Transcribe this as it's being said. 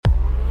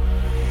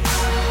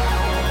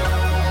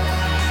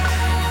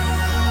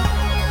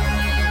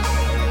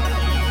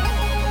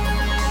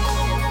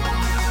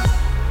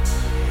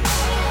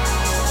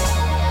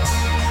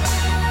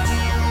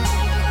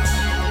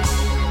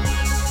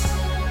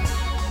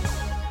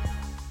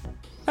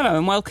Hello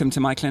and welcome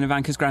to Michael and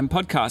Ivanka's Grand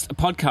Podcast, a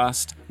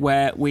podcast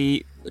where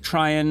we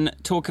try and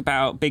talk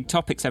about big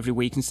topics every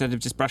week instead of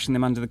just brushing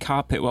them under the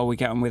carpet while we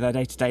get on with our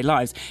day-to-day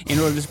lives in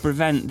order to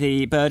prevent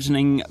the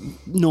burgeoning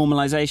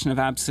normalisation of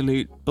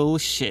absolute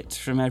bullshit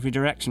from every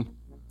direction.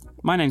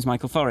 My name's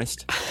Michael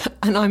Forrest.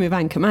 And I'm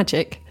Ivanka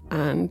Magic.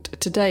 And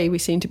today we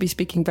seem to be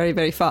speaking very,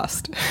 very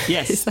fast.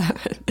 Yes.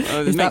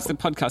 It makes the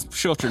podcast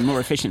shorter and more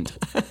efficient.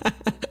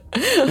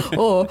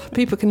 Or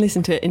people can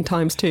listen to it in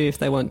times 2 if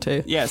they want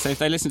to. Yeah, so if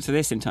they listen to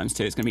this in times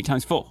 2, it's going to be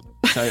times 4.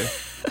 So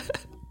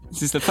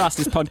this is the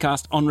fastest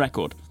podcast on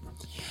record.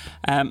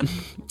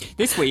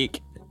 This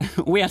week,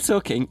 we are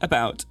talking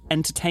about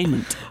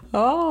entertainment.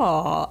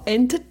 Oh,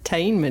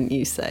 entertainment,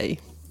 you say?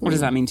 What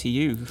does that mean to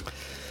you?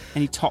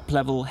 Any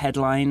top-level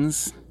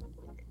headlines?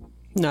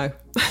 No.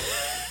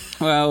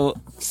 Well,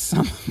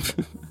 some...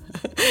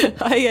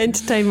 I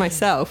entertain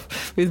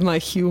myself with my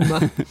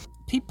humour.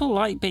 People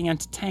like being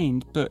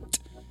entertained, but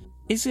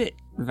is it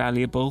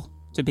valuable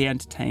to be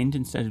entertained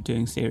instead of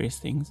doing serious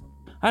things?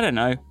 I don't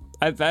know.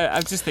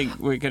 I just think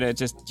we're going to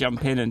just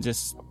jump in and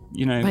just,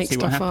 see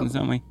what happens,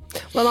 aren't we?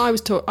 Well, I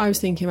was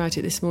thinking about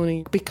it this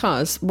morning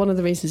because one of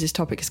the reasons this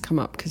topic has come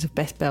up because of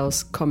Beth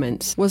Bell's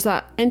comments was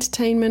that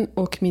entertainment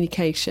or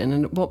communication,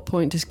 and at what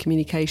point does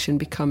communication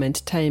become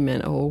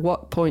entertainment, or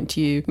what point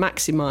do you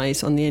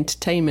maximise on the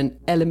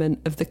entertainment element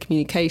of the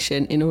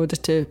communication in order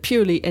to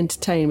purely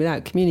entertain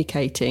without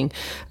communicating,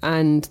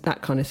 and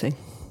that kind of thing.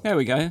 There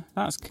we go.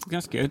 That's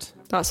good.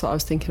 That's what I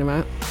was thinking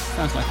about.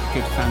 Sounds like a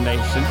good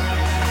foundation.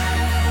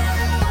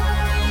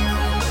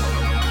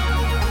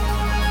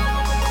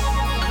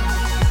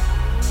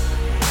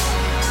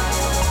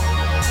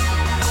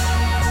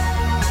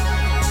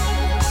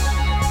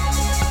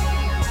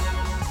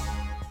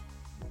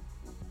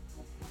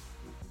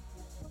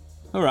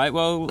 All right,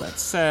 well,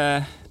 let's,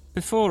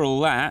 before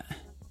all that,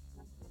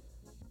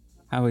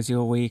 how was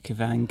your week,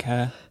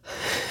 Ivanka?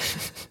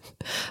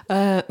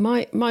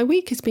 My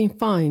week has been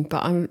fine,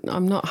 but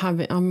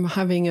I'm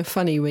having a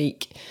funny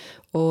week,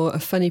 or a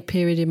funny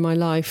period in my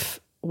life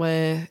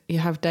where you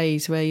have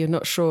days where you're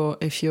not sure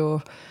if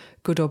you're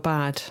good or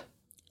bad.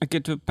 A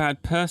good or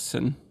bad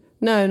person?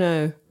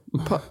 No.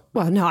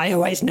 Well, no, I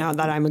always know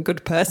that I'm a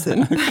good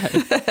person.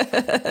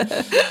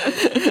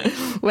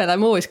 Well,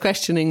 I'm always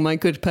questioning my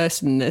good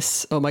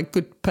personness or my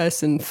good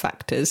person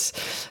factors,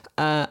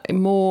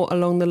 more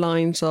along the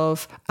lines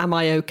of, am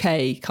I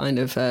okay kind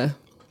of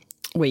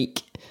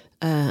week.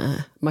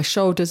 My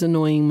shoulder's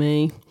annoying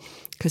me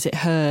because it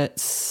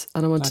hurts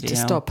and I want it to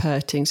stop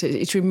hurting. So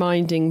it's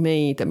reminding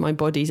me that my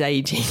body's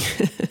aging.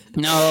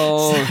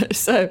 No.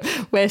 So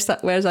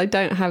whereas I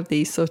don't have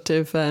these sort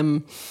of...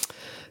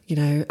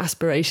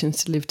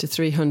 aspirations to live to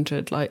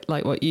 300 like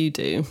what you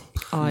do.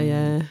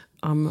 I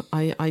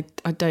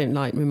don't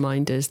like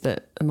reminders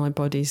that my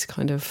body's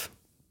kind of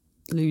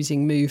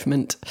losing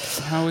movement.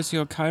 How was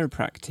your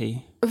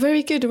chiropractic?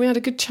 Very good, and we had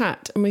a good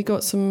chat, and we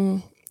got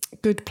some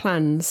good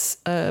plans.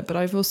 But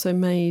I've also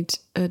made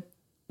a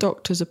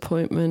doctor's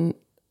appointment,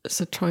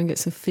 so try and get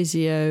some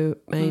physio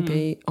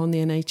maybe on the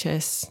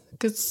NHS,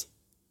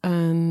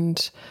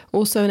 and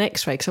also an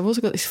X-ray because I've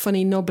also got this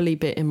funny knobbly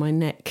bit in my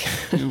neck.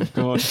 Oh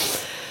God.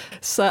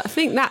 So I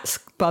think that's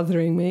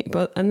bothering me.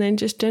 And then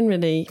just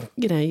generally,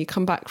 you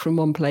come back from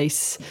one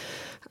place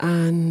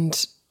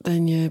and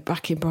then you're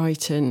back in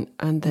Brighton.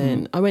 And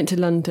then I went to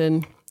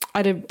London. I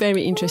had a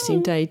very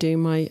interesting day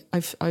doing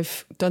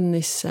I've done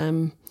this,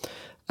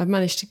 I've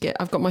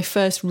got my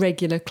first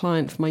regular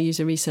client for my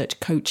user research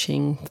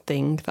coaching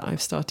thing that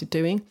I've started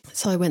doing.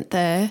 So I went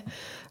there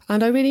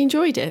and I really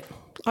enjoyed it.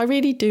 I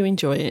really do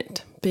enjoy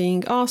it.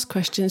 Being asked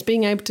questions,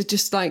 being able to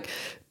just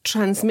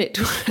transmit,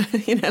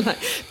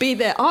 be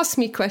there, ask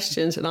me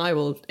questions and I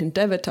will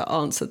endeavour to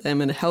answer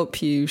them and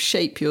help you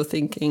shape your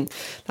thinking,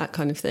 that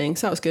kind of thing.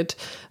 So that was good.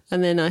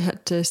 And then I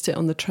had to sit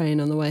on the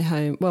train on the way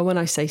home. Well, when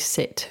I say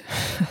sit,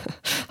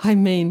 I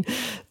mean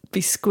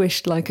be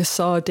squished like a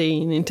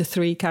sardine into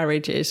 3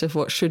 carriages of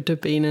what should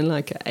have been in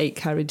an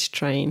 8-carriage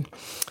train.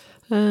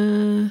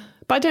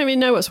 But I don't really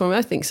know what's wrong.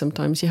 I think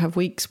sometimes you have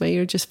weeks where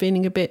you're just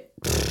feeling a bit...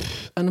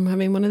 and I'm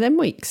having one of them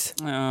weeks.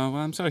 Oh, well,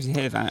 I'm sorry to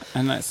hear that.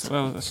 And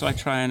shall I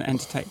try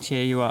and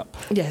cheer you up?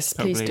 Yes,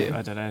 Probably, please do.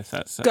 I don't know if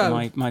that's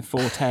my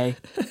forte.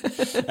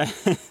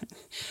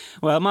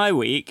 Well, my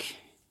week,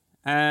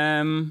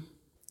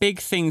 big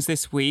things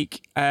this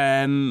week.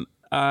 I'm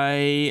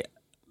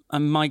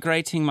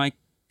migrating my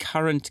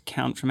current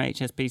account from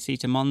HSBC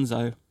to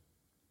Monzo.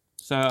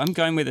 So I'm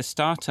going with a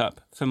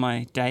startup for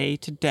my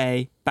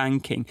day-to-day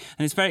banking.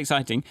 And it's very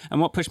exciting. And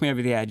what pushed me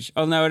over the edge...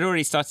 Oh, no, I'd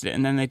already started it.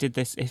 And then they did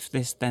this, if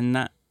this, then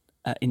that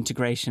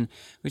integration,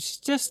 which is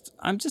just...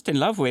 I'm just in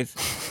love with.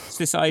 It's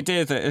this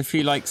idea that if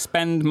you,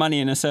 spend money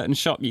in a certain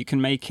shop, you can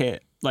make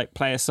it,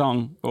 play a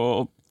song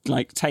or,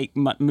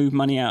 move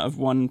money out of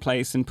one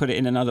place and put it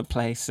in another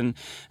place and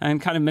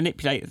kind of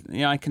manipulate...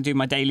 I can do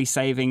my daily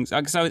savings.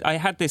 Because I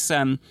had this...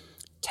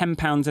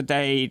 £10 a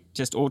day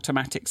just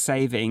automatic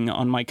saving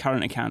on my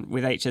current account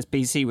with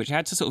HSBC, which I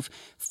had to sort of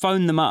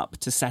phone them up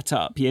to set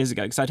up years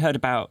ago because I'd heard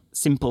about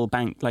Simple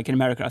Bank, like in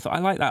America. I thought, I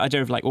like that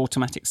idea of like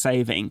automatic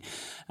saving.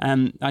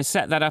 I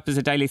set that up as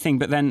a daily thing,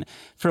 but then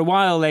for a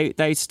while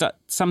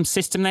some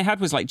system they had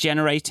was like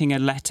generating a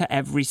letter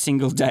every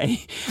single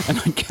day, and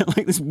I'd get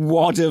like this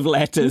wad of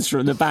letters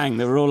from the bank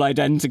that were all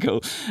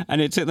identical,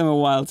 and it took them a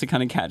while to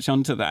kind of catch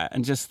on to that.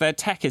 And just their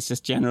tech is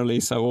just generally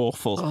so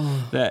awful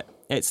that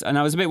and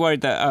I was a bit worried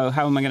that,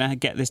 how am I going to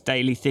get this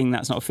daily thing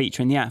that's not a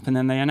feature in the app? And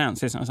then they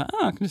announced this, and I was like,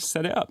 I can just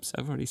set it up. So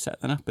I've already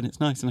set that up, and it's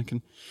nice,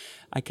 and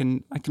I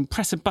can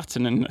press a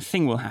button and a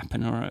thing will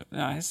happen. Or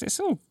it's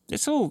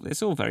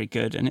all very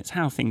good, and it's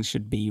how things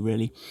should be,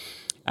 really.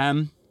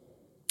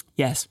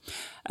 Yes,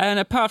 and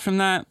apart from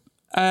that,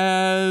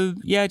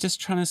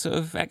 just trying to sort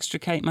of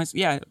extricate my.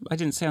 Yeah, I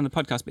didn't say on the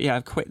podcast, but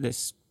I've quit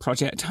this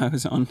project I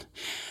was on.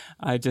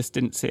 I just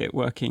didn't see it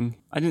working.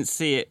 I didn't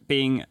see it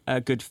being a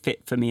good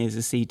fit for me as a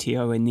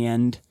CTO in the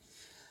end.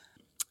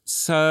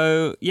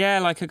 So,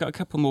 I've got a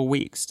couple more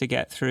weeks to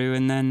get through,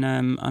 and then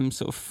I'm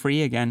sort of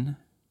free again.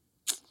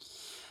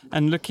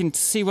 And looking to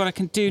see what I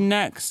can do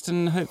next,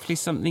 and hopefully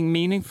something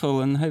meaningful,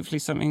 and hopefully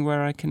something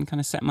where I can kind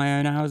of set my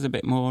own hours a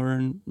bit more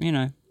and,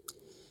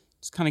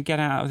 just kind of get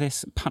out of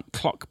this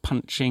clock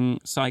punching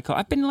cycle.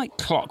 I've been like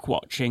clock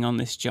watching on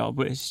this job,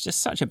 which is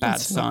just such a bad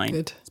sign.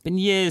 It's been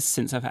years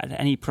since I've had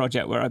any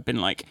project where I've been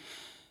like,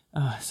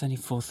 it's only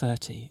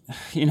 4:30.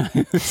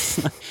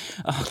 It's like,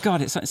 oh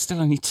God, it's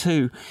still only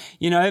 2.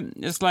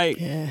 It's like,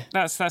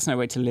 that's no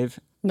way to live.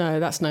 No,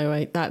 that's no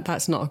way.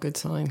 That's not a good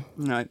sign.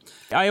 No.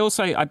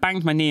 I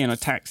banged my knee in a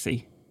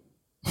taxi.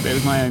 But it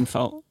was my own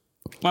fault.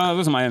 Well, it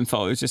wasn't my own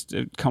fault. It was just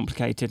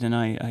complicated, and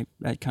I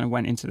kind of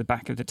went into the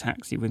back of the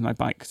taxi with my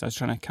bike because I was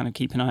trying to kind of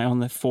keep an eye on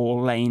the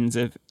 4 lanes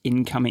of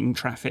incoming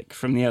traffic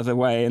from the other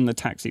way, and the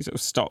taxi sort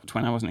of stopped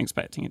when I wasn't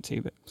expecting it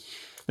to, but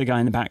the guy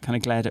in the back kind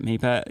of glared at me,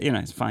 but,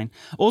 it's fine.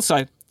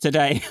 Also,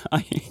 today,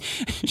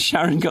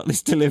 Sharon got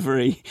this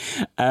delivery.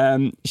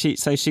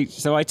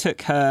 So I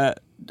took her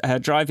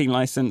driving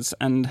license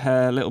and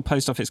her little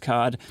post office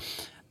card,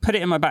 put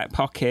it in my back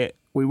pocket.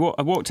 I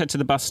walked her to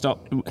the bus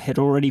stop. It had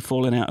already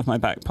fallen out of my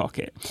back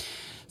pocket.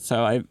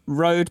 So I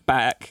rode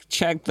back,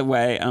 checked the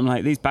way. I'm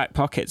like, these back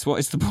pockets, what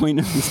is the point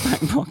of these back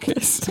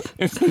pockets?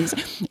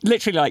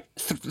 Literally like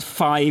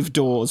 5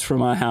 doors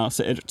from our house,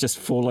 it had just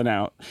fallen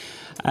out.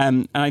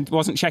 And I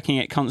wasn't checking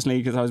it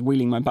constantly because I was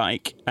wheeling my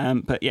bike.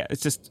 But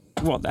it's just,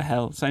 what the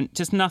hell? So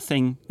just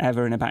nothing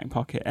ever in a back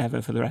pocket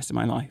ever for the rest of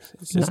my life.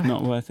 It's just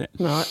not worth it.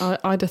 No,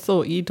 I'd have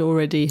thought you'd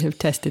already have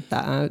tested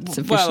that out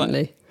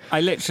sufficiently. Well, I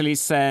literally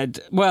said,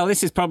 well,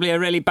 this is probably a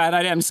really bad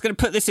idea. I'm just going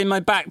to put this in my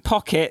back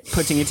pocket,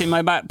 putting it in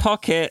my back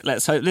pocket.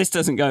 Let's hope this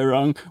doesn't go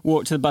wrong.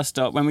 Walk to the bus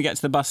stop. When we get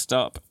to the bus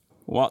stop,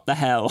 what the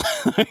hell?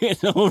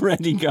 It's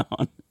already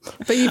gone.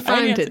 But you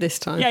found it this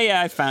time.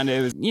 Yeah, I found it.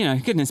 It was,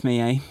 goodness me,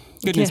 eh?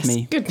 Goodness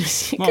me.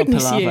 Goodness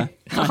you.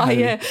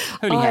 Holy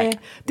heck.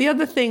 The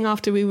other thing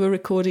after we were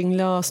recording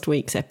last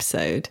week's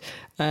episode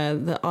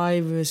that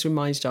I was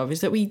reminded of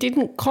is that we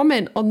didn't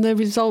comment on the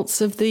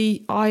results of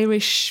the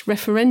Irish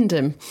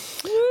referendum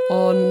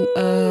on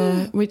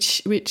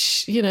which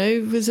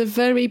was a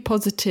very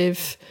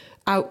positive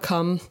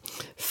outcome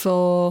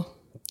for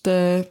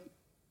the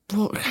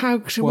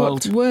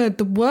world,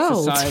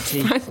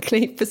 society.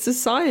 Frankly, for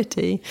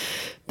society,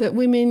 that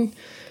women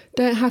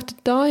don't have to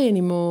die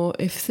anymore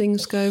if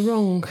things go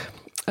wrong.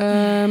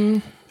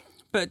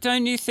 But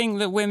don't you think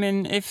that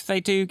women, if they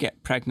do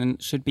get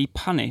pregnant, should be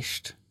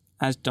punished?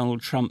 As Donald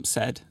Trump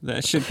said,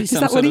 there should be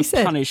some sort of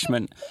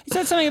punishment. He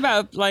said something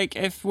about, like,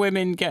 if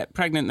women get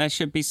pregnant, there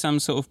should be some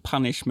sort of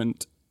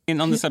punishment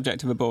on the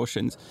subject of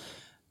abortions.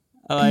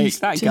 Like,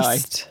 that guy.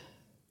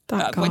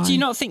 But do you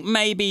not think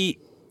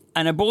maybe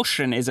an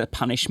abortion is a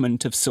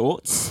punishment of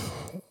sorts?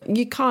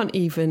 You can't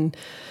even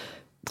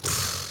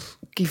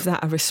give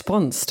that a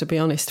response, to be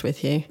honest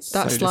with you.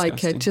 That's so like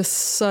just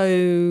so...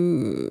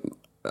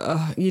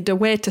 you know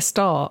where to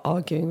start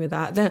arguing with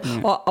that.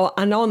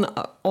 And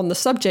on the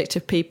subject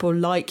of people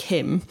like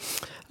him,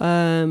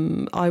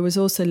 I was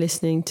also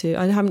listening to,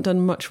 I haven't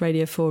done much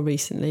Radio 4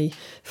 recently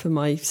for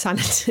my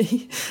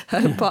sanity,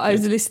 but I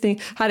was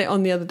had it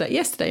on the other day,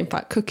 yesterday in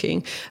fact,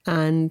 cooking,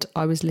 and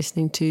I was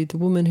listening to the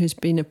woman who's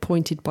been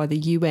appointed by the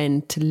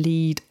UN to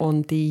lead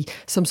on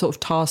some sort of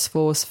task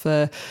force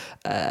for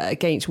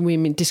against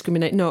women,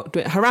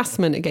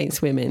 harassment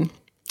against women.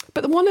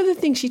 But one of the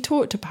things she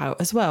talked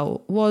about as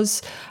well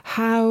was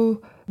how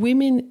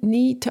women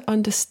need to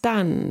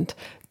understand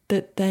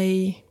that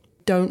they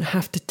don't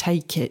have to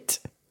take it.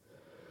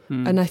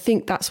 And I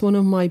think that's one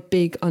of my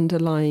big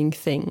underlying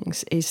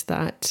things is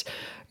that,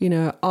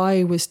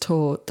 I was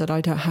taught that I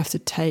don't have to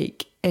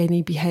take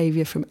any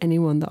behaviour from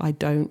anyone that I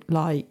don't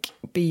like,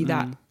 be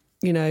that,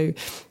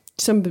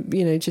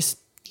 just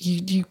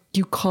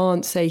you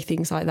can't say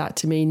things like that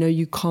to me. No,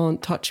 you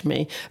can't touch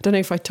me. I don't know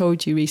if I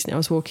told you recently, I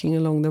was walking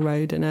along the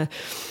road and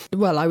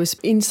I was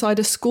inside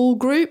a school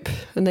group,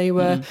 and they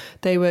were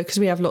because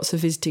we have lots of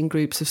visiting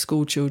groups of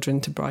school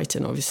children to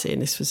Brighton, obviously,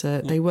 and this was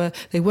they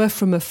were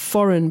from a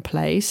foreign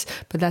place,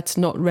 but that's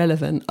not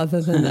relevant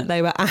other than that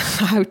they were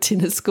out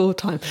in a school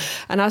time.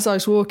 And as I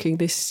was walking,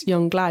 this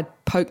young lad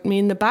poked me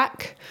in the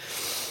back.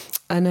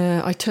 And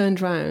I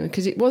turned around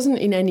because it wasn't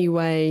in any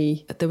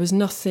way, there was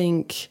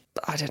nothing,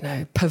 I don't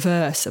know,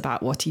 perverse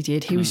about what he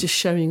did. He was just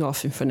showing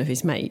off in front of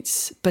his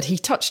mates. But he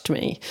touched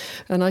me,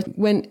 and I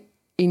went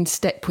in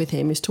step with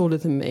him. He's taller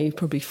than me,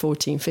 probably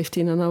 14,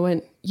 15. And I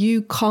went,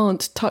 "You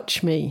can't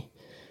touch me."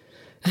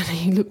 And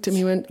he looked at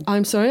me and went,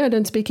 "I'm sorry, I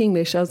don't speak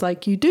English." I was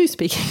like, "You do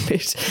speak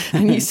English.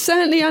 And you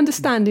certainly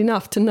understand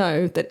enough to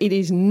know that it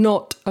is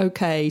not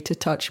okay to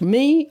touch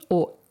me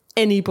or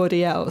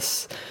anybody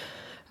else."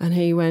 And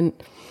he went,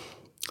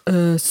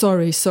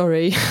 sorry.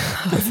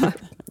 I was like,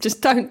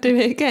 "Just don't do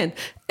it again,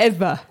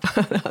 ever."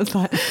 I was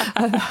like,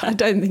 I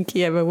don't think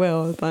he ever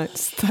will. I was like,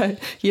 "So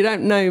you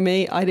don't know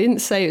me. I didn't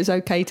say it was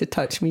okay to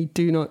touch me.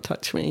 Do not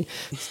touch me."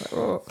 Like,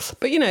 oh.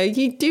 But,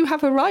 you do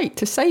have a right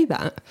to say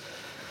that.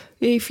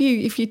 If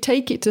you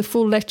take it to the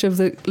full letter of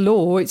the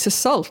law, it's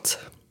assault.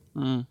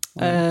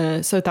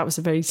 So that was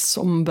a very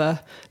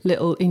sombre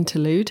little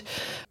interlude.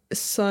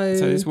 So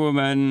this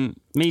woman,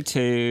 Me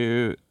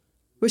Too.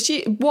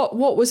 Well,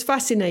 what was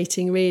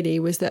fascinating really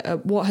was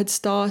that what had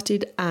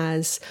started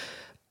as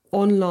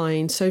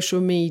online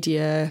social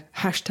media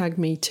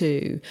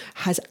 #MeToo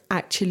has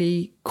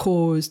actually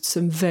caused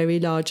some very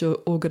large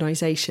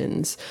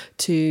organisations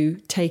to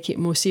take it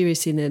more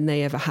seriously than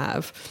they ever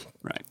have.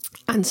 Right.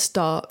 And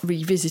start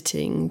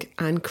revisiting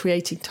and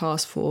creating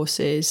task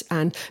forces.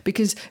 And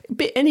because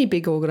any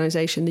big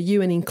organisation, the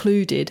UN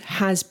included,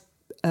 has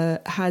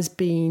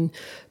been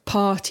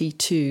party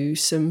to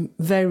some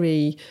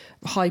very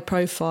high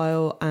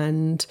profile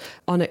and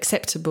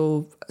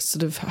unacceptable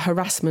sort of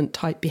harassment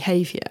type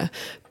behaviour.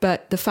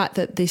 But the fact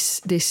that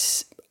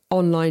this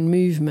online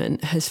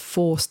movement has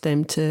forced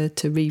them to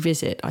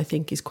revisit, I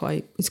think is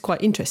quite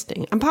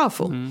interesting and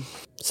powerful.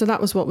 So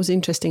that was what was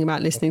interesting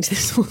about listening to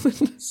this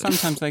woman.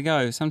 Sometimes they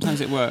go,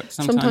 sometimes it works.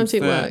 Sometimes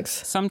it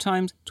works.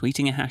 Sometimes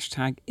tweeting a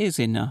hashtag is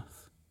enough.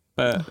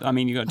 But I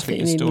mean, you've got to tweet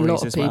your stories a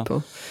lot of as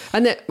people.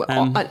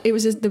 well. And there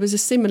was a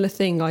similar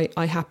thing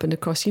I happened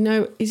across.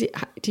 Do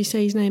you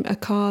say his name?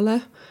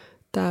 Akala?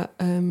 That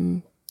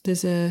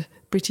there's a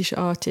British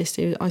artist.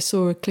 I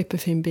saw a clip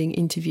of him being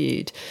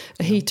interviewed.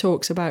 He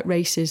talks about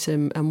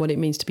racism and what it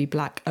means to be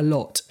black a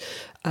lot.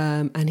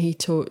 And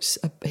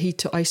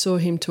I saw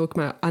him talk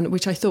about, and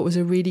which I thought was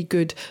a really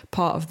good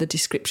part of the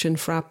description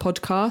for our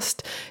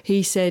podcast.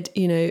 He said,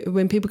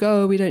 when people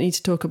go, "Oh, we don't need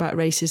to talk about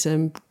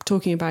racism,"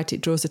 talking about it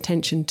draws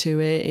attention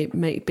to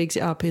it, bigs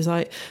it up. He's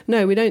like,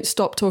 "No, we don't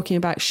stop talking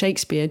about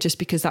Shakespeare just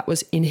because that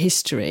was in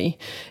history.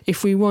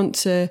 If we want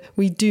to,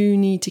 we do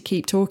need to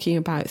keep talking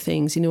about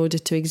things in order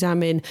to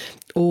examine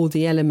all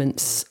the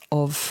elements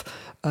of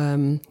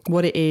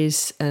what it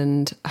is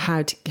and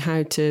how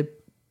to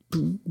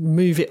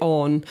move it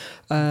on,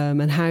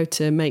 and how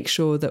to make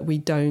sure that we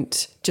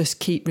don't just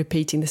keep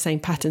repeating the same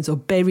patterns or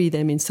bury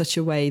them in such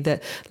a way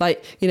that, I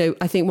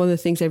think one of the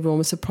things everyone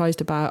was surprised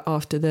about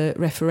after the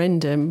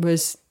referendum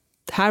was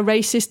how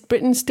racist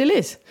Britain still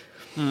is.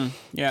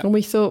 Yeah. And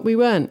we thought we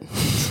weren't.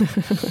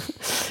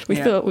 We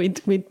thought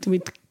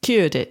we'd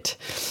cured it.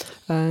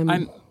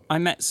 I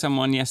met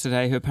someone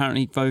yesterday who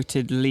apparently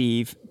voted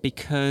Leave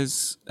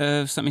because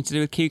of something to do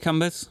with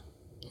cucumbers.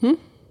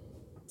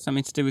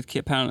 Something to do with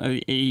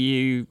apparently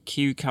EU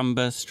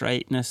cucumber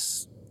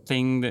straightness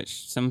thing, that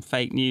some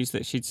fake news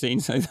that she'd seen.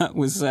 So that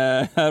was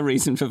her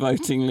reason for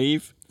voting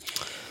Leave.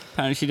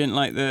 Apparently she didn't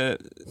like the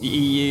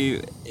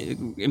EU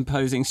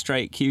imposing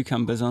straight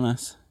cucumbers on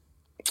us.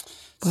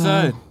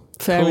 So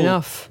fair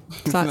enough.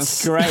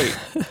 That's great.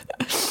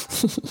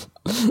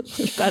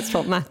 That's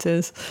what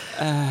matters.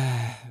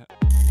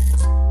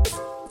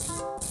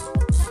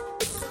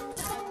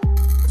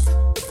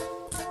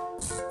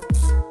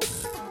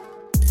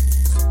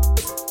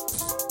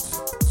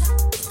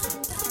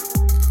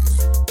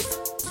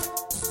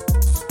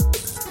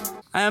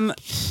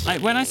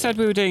 When I said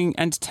we were doing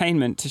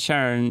entertainment to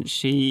Sharon,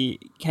 she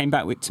came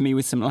back to me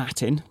with some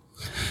Latin.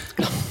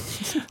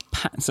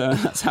 So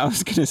that's how I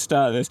was going to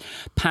start this.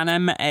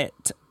 Panem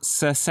et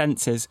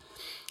circenses,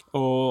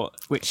 or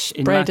which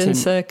in bread Latin, and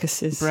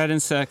circuses. Bread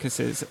and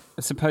circuses,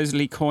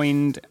 supposedly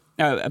coined.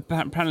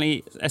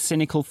 Apparently a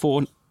cynical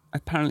formula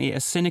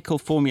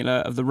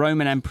of the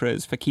Roman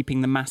emperors for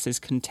keeping the masses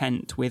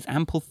content with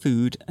ample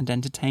food and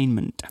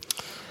entertainment.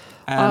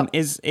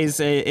 Is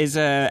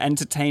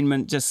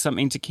entertainment just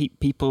something to keep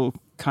people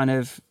kind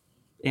of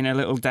in a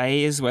little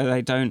daze where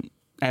they don't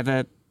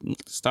ever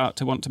start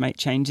to want to make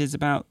changes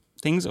about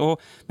things? Or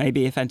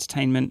maybe if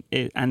entertainment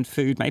and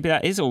food, maybe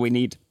that is all we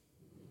need.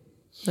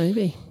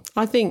 Maybe.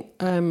 I think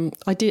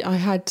I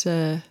had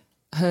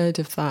heard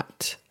of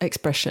that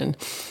expression,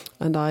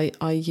 and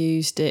I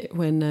used it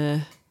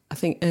when I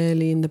think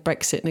early in the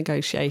Brexit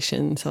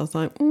negotiations, I was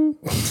like,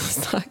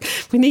 it's like,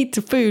 we need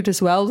the food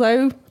as well,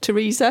 though,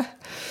 Theresa.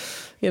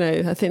 You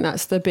know, I think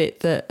that's the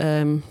bit that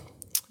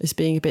is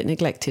being a bit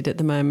neglected at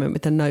the moment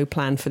with the no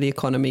plan for the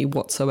economy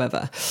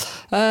whatsoever.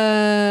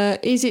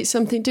 Is it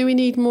something, do we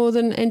need more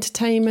than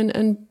entertainment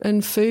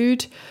and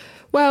food?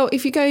 Well,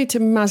 if you go to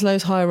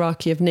Maslow's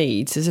hierarchy of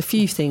needs, there's a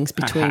few things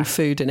between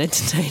food and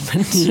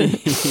entertainment.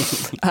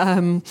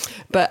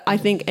 But I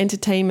think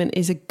entertainment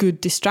is a good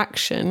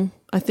distraction.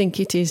 I think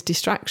it is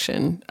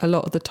distraction a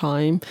lot of the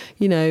time.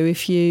 You know,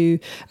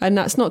 and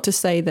that's not to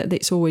say that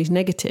it's always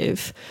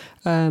negative,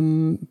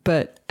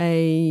 but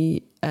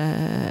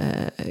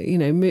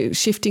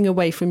shifting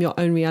away from your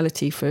own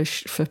reality for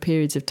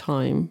periods of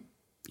time.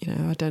 You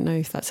know, I don't know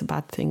if that's a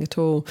bad thing at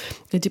all.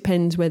 It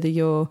depends whether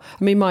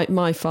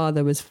my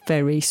father was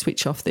very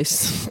switch off this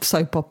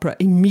soap opera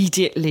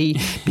immediately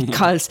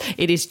because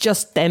it is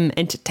just them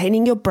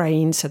entertaining your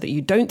brain so that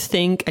you don't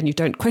think and you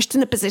don't question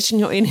the position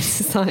you're in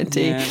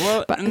society. Yeah,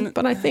 well,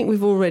 but I think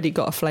we've already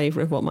got a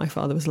flavour of what my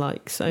father was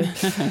like. So,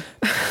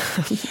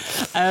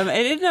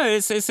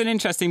 it's an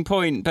interesting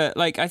point, but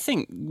like I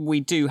think we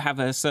do have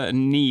a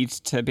certain need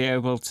to be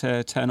able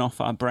to turn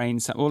off our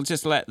brains. We'll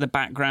just let the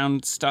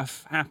background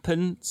stuff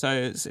happen.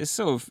 So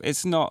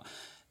it's not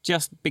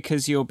just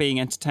because you're being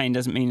entertained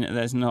doesn't mean that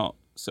there's not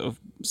sort of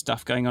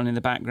stuff going on in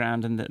the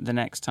background, and that the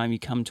next time you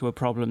come to a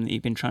problem that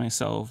you've been trying to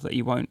solve, that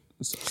you won't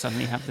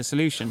suddenly have the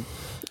solution.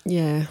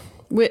 Yeah.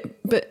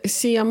 But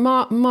see,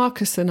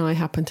 Marcus and I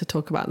happened to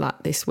talk about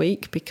that this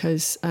week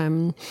because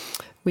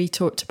we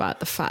talked about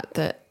the fact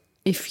that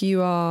if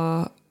you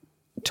are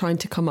trying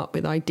to come up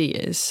with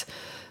ideas,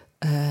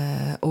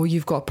 or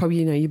you've got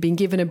probably, you've been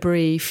given a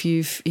brief,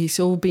 it's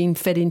all been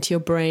fed into your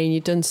brain,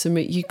 you've done some,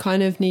 you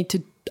kind of need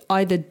to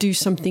either do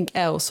something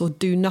else or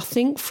do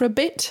nothing for a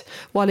bit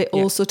while it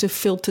all sort of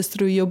filters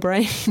through your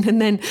brain. and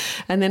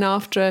then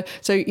after,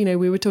 so,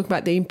 we were talking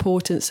about the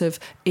importance of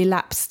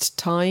elapsed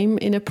time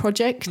in a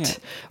project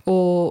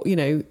or,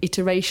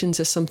 iterations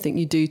of something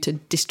you do to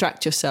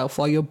distract yourself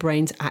while your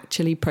brain's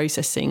actually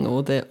processing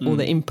all the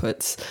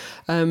inputs.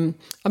 I'm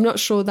not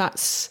sure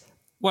that's...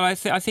 Well, I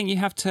think you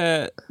have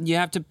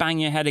to bang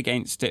your head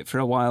against it for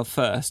a while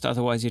first.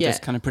 Otherwise, you're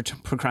just kind of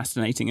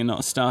procrastinating and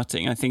not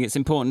starting. I think it's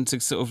important to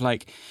sort of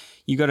like,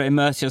 you got to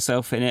immerse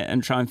yourself in it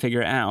and try and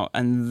figure it out.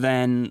 And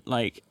then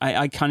like,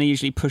 I kind of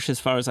usually push as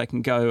far as I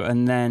can go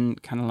and then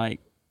kind of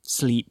like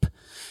sleep,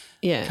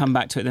 come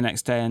back to it the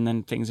next day, and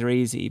then things are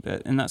easy.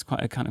 And that's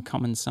quite a kind of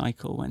common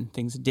cycle when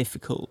things are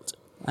difficult.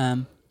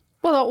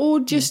 Well, or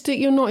just that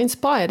you're not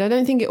inspired. I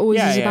don't think it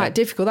always is about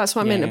difficult. That's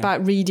what I meant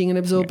about reading and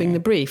absorbing the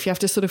brief. You have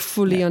to sort of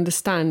fully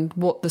understand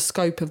what the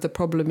scope of the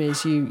problem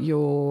is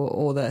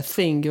or the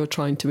thing you're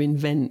trying to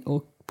invent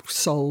or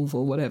solve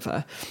or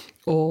whatever.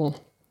 And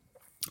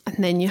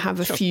then you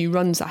have a few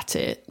runs at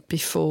it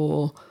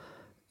before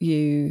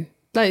you...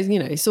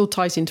 it's all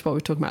ties into what we were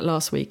talking about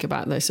last week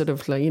about the sort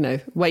of,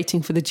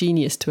 waiting for the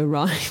genius to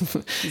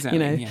arrive.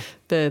 Exactly,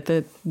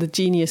 the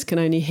genius can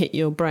only hit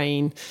your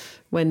brain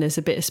when there's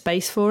a bit of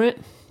space for it.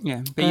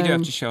 Yeah, but you do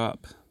have to show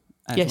up.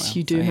 Yes,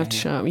 you do have to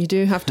show up. You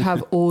do have to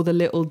have all the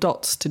little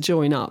dots to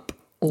join up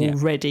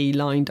already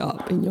lined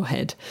up in your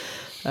head.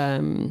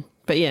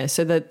 But yeah,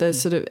 so the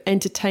sort of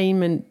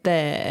entertainment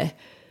there,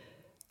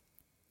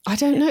 I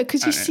don't know,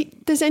 because you see,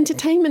 there's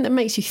entertainment that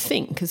makes you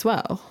think as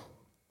well.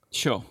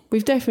 Sure.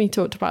 We've definitely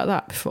talked about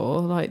that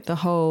before, like the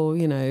whole,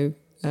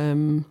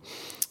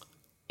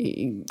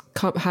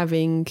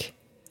 having...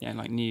 Yeah,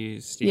 like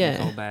news, Stephen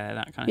Colbert,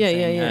 that kind of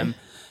thing. Yeah.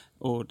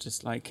 Or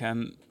just like,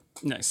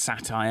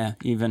 satire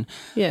even.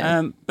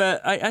 Yeah.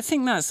 But I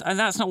think that's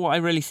not what I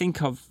really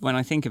think of when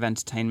I think of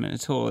entertainment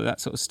at all. That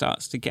sort of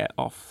starts to get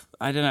off.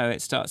 I don't know,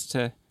 it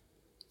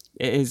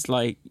is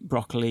like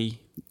broccoli,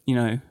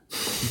 a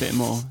bit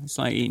more. It's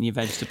like eating your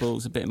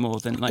vegetables a bit more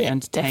than like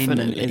entertainment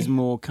definitely. Is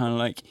more kind of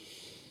like...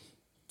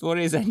 What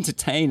is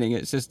entertaining?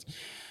 It's just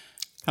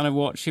kind of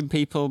watching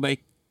people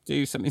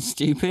do something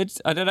stupid.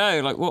 I don't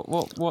know, like what.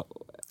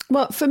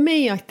 Well, for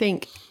me, I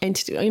think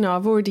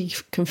I've already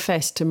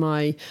confessed to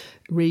my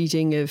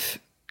reading of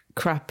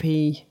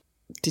crappy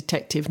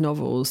detective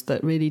novels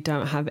that really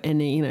don't have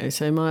any,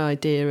 so my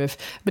idea of,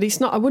 but it's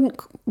not.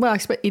 I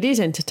expect it is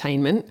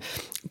entertainment,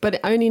 but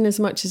only in as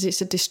much as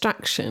it's a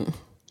distraction.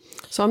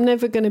 So I'm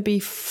never going to be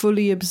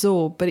fully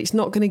absorbed, but it's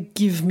not going to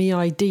give me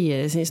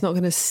ideas. And it's not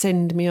going to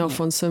send me off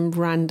on some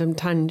random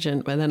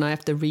tangent where then I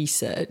have to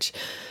research,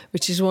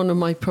 which is one of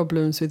my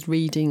problems with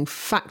reading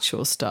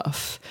factual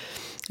stuff,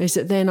 is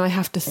that then I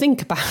have to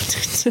think about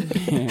it.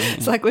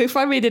 It's like if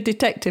I read a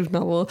detective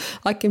novel,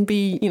 I can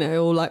be,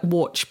 or like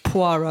watch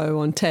Poirot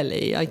on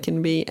telly. I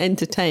can be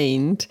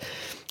entertained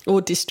or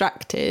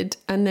distracted,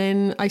 and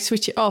then I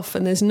switch it off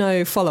and there's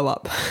no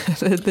follow-up.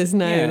 There's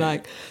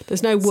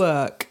no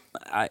work.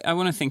 I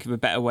want to think of a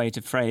better way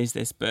to phrase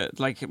this, but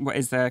like, what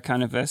is there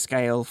kind of a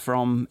scale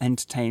from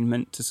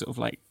entertainment to sort of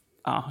like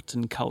art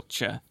and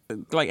culture.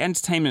 Like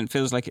entertainment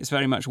feels like it's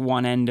very much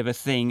one end of a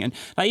thing, and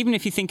like even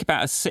if you think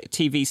about a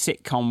TV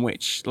sitcom,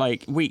 which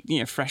like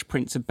Fresh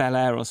Prince of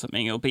Bel-Air or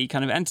something, it'll be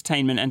kind of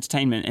entertainment,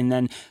 and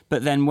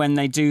then when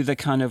they do the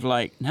kind of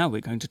like, now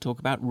we're going to talk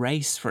about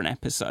race for an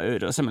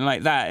episode or something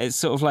like that, it's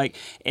sort of like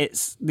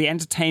it's the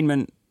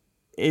entertainment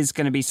is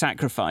going to be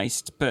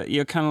sacrificed, but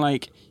you're kind of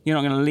like, you're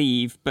not going to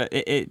leave, but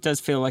it does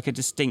feel like a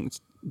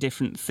distinct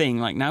different thing.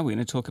 Like, now we're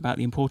going to talk about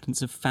the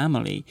importance of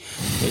family.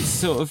 It's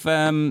sort of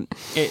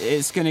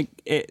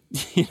it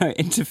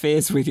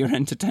interferes with your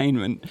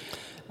entertainment,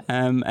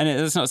 and it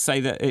does not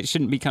say that it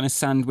shouldn't be kind of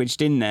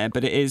sandwiched in there,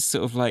 but it is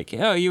sort of like,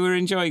 oh, you were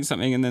enjoying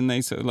something, and then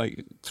they sort of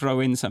like throw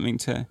in something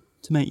to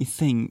make you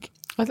think.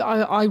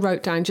 I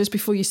wrote down, just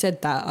before you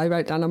said that,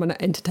 I'm an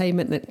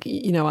entertainment that,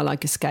 I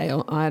like a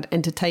scale. I had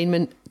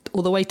entertainment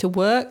all the way to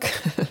work.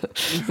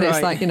 Right.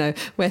 It's like,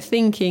 where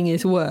thinking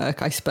is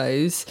work, I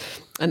suppose.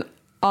 And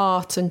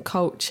art and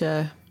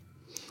culture,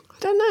 I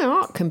don't know,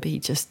 art can be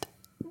just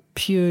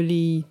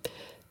purely,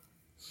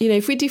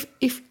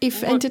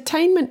 if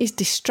entertainment is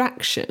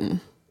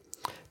distraction,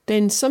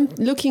 then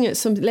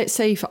let's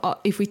say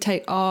if we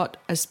take art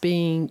as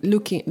being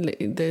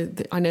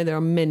I know there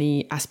are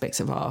many aspects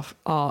of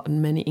art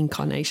and many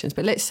incarnations,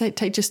 but let's say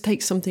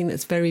take something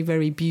that's very,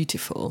 very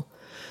beautiful.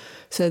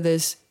 So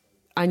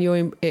and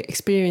you're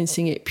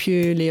experiencing it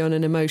purely on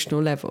an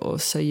emotional level.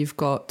 So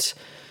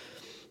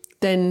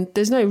then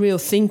there's no real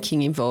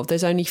thinking involved.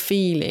 There's only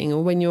feeling.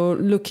 Or when you're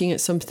looking at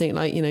something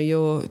like,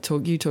 you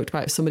talked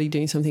about somebody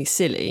doing something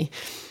silly,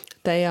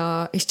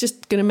 it's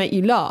just going to make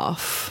you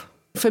laugh.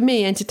 For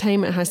me,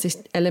 entertainment has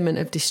this element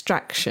of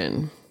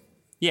distraction.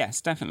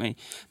 Yes, definitely.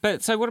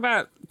 But so what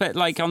about,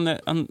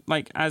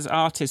 as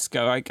artists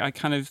go, I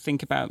kind of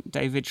think about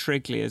David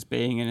Shrigley as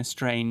being in a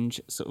strange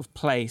sort of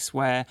place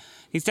where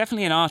he's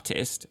definitely an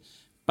artist,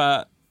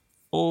 but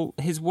all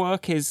his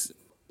work it's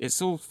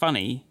all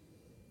funny,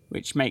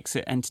 which makes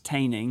it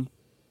entertaining.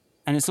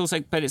 And it's also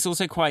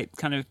quite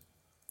kind of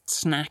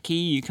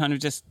snacky. You kind of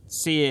just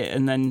see it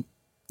and then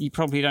you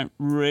probably don't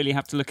really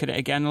have to look at it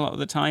again a lot of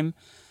the time.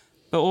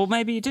 Or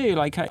maybe you do.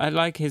 Like I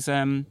like his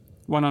one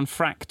on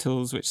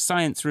fractals, which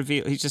science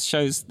reveals. He just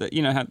shows that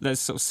how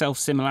there's sort of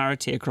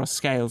self-similarity across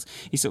scales.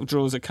 He sort of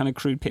draws a kind of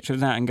crude picture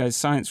of that and goes,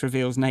 "Science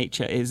reveals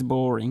nature is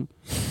boring."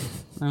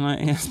 I'm like,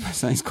 yeah, I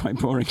suppose that is quite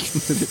boring, but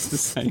it's the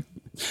same.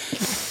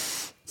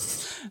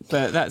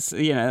 But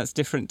that's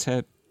different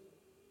to.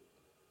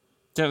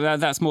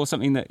 That's more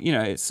something that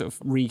it sort of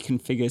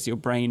reconfigures your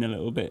brain a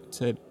little bit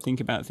to think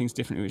about things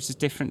differently, which is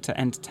different to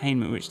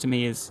entertainment, which to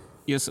me is.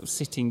 You're sort of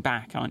sitting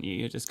back, aren't you?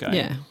 You're just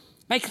going,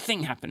 make a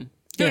thing happen.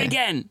 Do it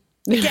again.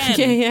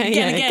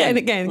 Again.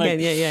 Again.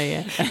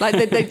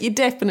 Like you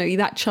definitely,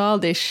 that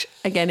childish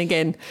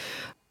again.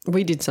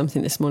 We did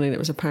something this morning that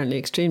was apparently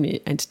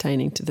extremely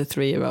entertaining to the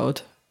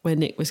 3-year-old, where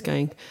Nick was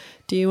going,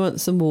 "Do you want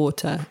some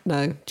water?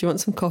 No. Do you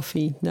want some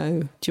coffee?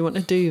 No. Do you want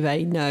a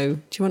duvet? No.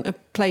 Do you want a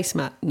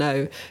placemat?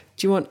 No.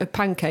 Do you want a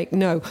pancake?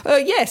 No. Oh,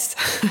 yes."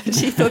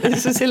 She thought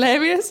this was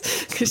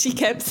hilarious because she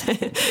kept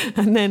saying,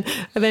 and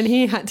then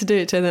he had to do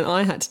it to her, and then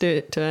I had to do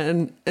it to her,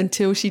 and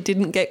until she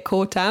didn't get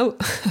caught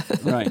out.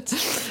 Right.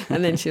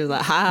 And then she was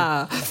like,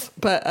 "Ha!"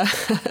 But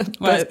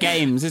it's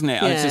games, isn't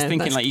it? I was just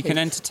thinking, like, you can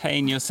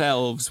entertain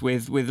yourselves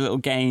with little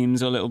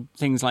games or little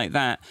things like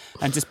that,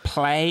 and just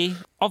play.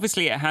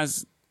 Obviously, it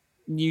has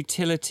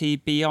utility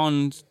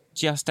beyond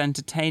just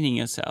entertaining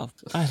yourself.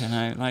 I don't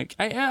know. Like,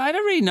 I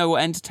don't really know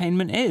what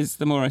entertainment is.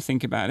 The more I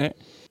think about it,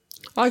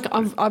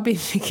 I've been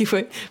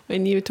thinking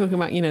when you were talking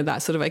about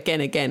that sort of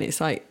again. It's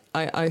like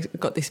I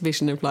got this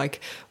vision of like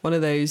one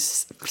of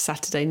those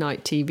Saturday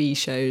night TV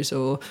shows,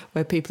 or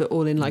where people are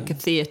all in like a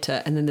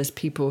theatre, and then there's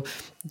people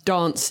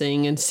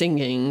dancing and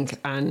singing,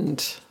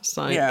 and it's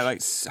like like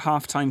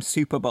halftime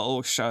Super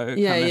Bowl show.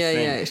 Yeah.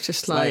 It's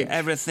just like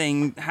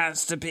everything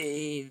has to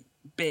be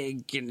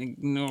big and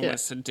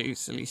enormous and do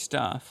silly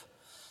stuff.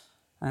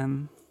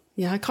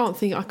 I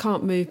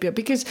can't move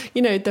because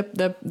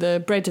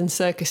the bread and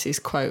circuses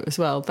quote as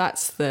well.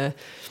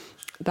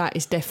 That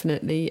is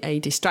definitely a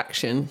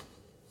distraction.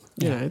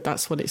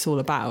 That's what it's all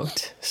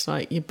about. It's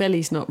like your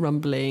belly's not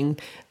rumbling,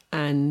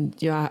 and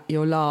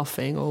you're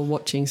laughing or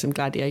watching some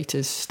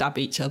gladiators stab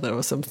each other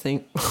or something,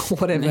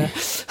 whatever.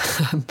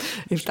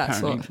 If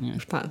that's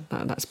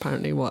that's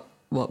apparently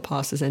what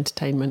passes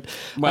entertainment.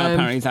 Well,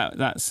 apparently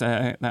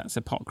that's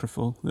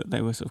apocryphal, that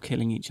they were sort of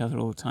killing each other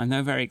all the time. They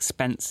were very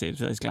expensive,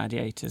 those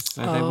gladiators,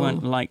 so they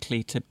weren't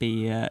likely to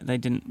be. They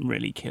didn't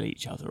really kill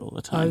each other all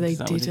the time. They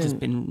that didn't. would have just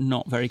been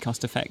not very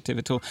cost effective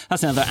at all.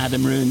 That's another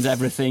Adam ruins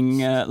everything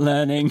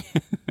learning.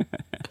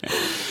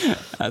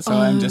 So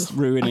I'm just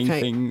ruining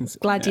things.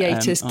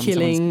 Gladiators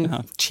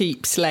killing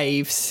cheap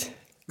slaves.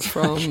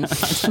 From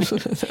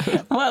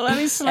well, I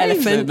mean,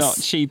 slaves are not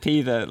cheap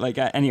either. Like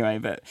anyway,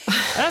 but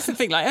that's the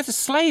thing. Like, a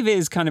slave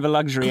is kind of a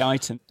luxury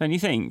item, don't you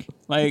think?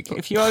 Like,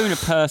 if you own a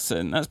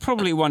person, that's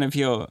probably one of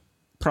your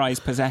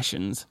prized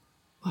possessions.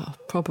 Well,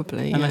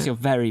 probably, unless you're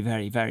very,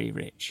 very, very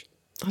rich.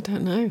 I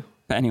don't know.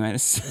 But anyway,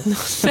 this...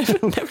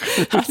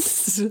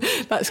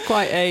 that's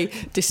quite a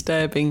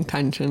disturbing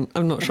tangent.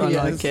 I'm not sure I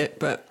like it,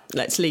 but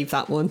let's leave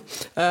that one.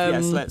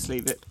 Yes, let's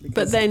leave it.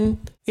 But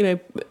then,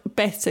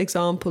 Beth's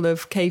example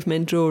of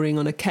cavemen drawing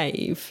on a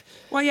cave.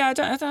 Well, yeah, I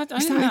don't think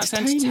that's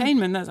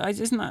entertainment.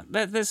 Isn't that?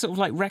 There's sort of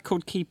like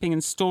record keeping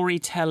and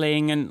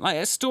storytelling, and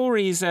like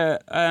stories are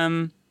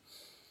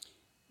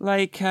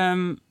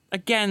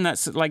again,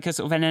 that's like a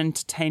sort of an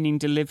entertaining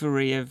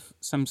delivery of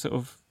some sort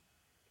of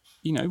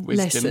wisdom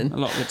lesson. A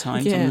lot of the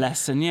time, some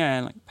lesson.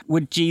 Yeah, like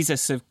would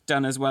Jesus have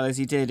done as well as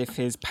he did if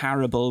his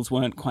parables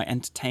weren't quite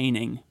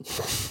entertaining?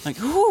 Like,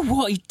 oh,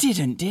 what, he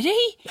didn't, did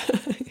he?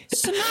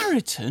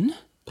 Samaritan?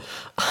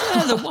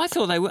 Yeah, I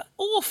thought they were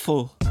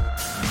awful.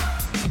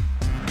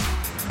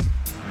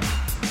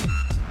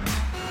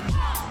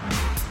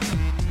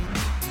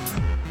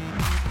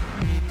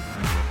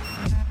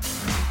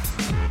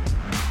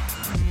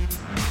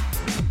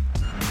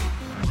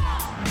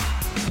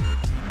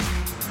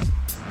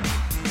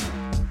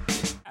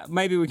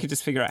 Maybe we could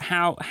just figure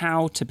out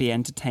how to be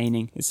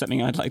entertaining is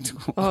something I'd like to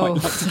quite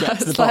like to get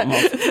to the bottom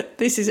of.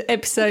 This is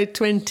episode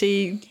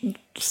 30.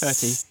 This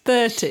is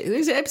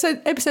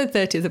episode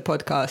 30 of the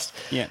podcast.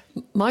 Yeah.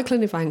 Michael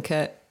and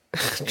Ivanka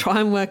try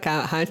and work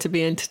out how to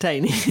be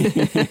entertaining.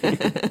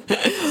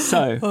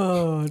 So,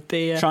 oh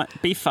dear.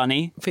 Be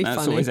funny.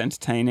 That's always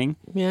entertaining.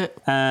 Yeah.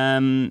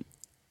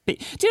 Do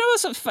you know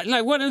what's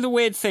like one of the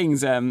weird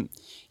things?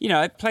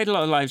 I played a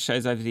lot of live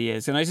shows over the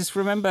years, and I just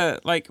remember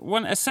like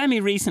a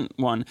semi-recent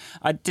one.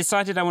 I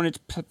decided I wanted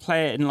to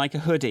play it in like a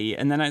hoodie,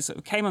 and then I sort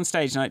of came on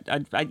stage,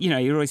 and I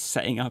you're always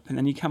setting up, and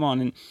then you come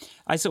on, and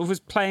I sort of was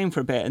playing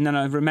for a bit, and then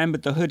I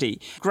remembered the hoodie,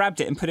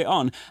 grabbed it, and put it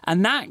on,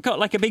 and that got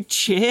like a big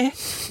cheer,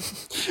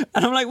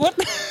 and I'm like, what?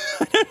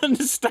 I don't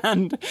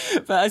understand,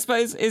 but I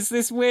suppose is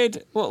this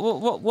weird?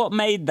 What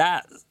made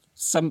that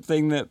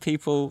something that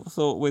people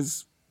thought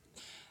was?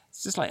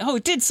 It's just like, oh,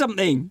 it did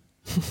something.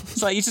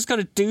 It's like you just got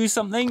to do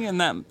something,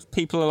 and that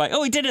people are like,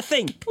 "Oh, he did a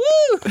thing!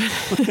 Woo!"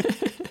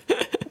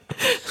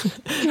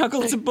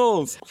 Juggled some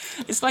balls.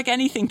 It's like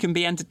anything can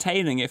be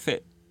entertaining if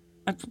it.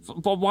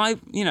 But why?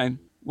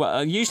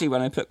 Well, usually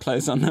when I put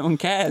clothes on, no one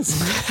cares.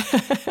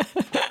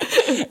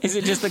 Is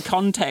it just the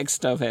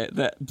context of it,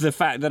 that the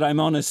fact that I'm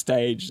on a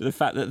stage, the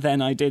fact that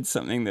then I did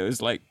something that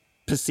was like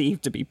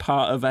perceived to be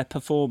part of a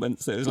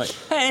performance? It was like,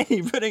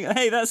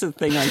 hey, that's a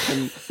thing I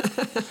can.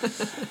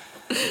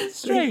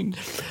 Strange.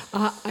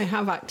 I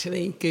have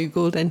actually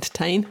Googled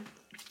entertain.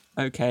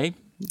 Okay.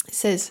 It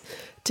says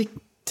to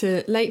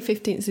late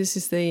 15th. This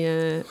is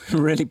the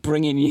really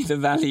bringing you the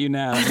value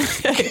now.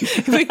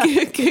 We're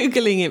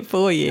Googling it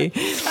for you.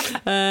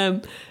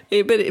 So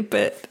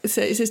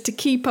it says to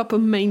keep up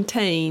and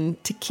maintain,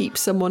 to keep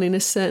someone in a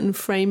certain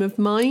frame of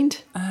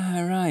mind.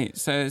 Ah, right.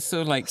 So it's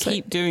sort of like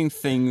keep doing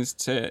things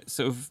to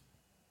sort of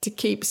to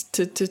keep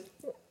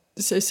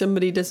so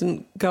somebody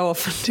doesn't go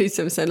off and do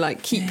something. So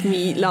like keep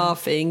me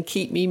laughing,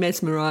 keep me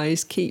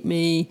mesmerised, keep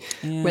me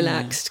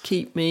relaxed,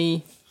 keep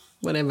me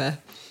whatever.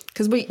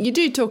 Because you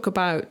do talk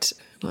about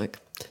like,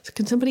 so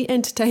can somebody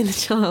entertain the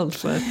child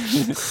for?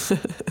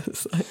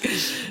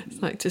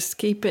 it's like just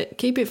keep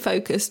it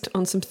focused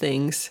on some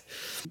things.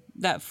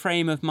 That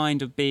frame of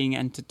mind of being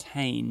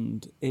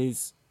entertained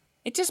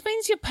it just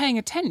means you're paying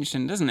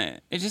attention, doesn't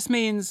it? It just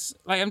means,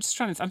 like, I'm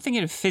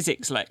thinking of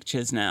physics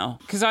lectures now.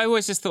 Because I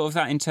always just thought of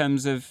that in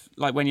terms of,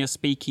 like, when you're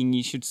speaking,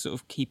 you should sort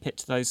of keep it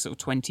to those sort of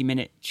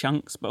 20-minute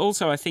chunks. But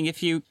also, I think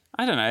if you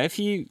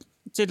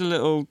did a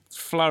little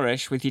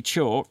flourish with your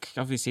chalk,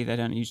 obviously they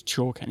don't use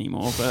chalk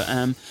anymore, but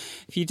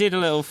if you did a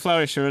little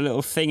flourish or a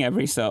little thing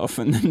every so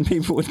often, then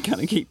people would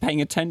kind of keep paying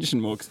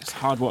attention more, because it's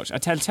hard watch. I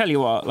tell you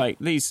what, like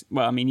these,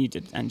 well, I mean, you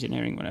did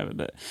engineering, whatever,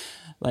 but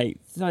like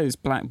those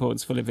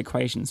blackboards full of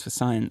equations for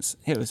science,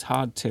 it was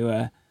hard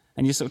to,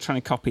 and you're sort of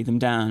trying to copy them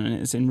down, and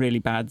it's in really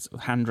bad sort of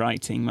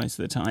handwriting most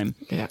of the time.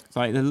 Yeah. It's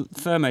like the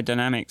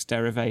thermodynamics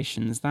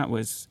derivations, that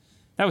was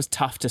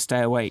tough to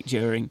stay awake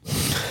during.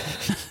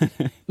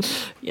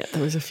 Yeah,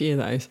 there was a few of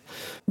those.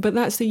 But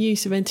that's the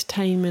use of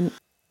entertainment,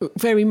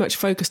 very much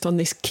focused on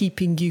this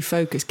keeping you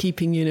focused,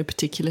 keeping you in a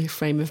particular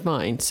frame of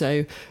mind.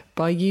 So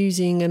by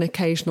using an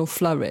occasional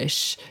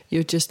flourish,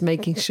 you're just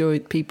making sure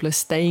people are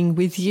staying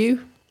with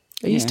you.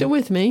 Are you still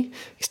with me?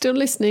 You're still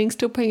listening,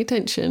 still paying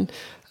attention?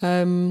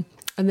 And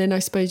then I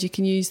suppose you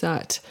can use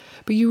that.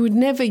 But you would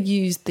never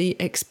use the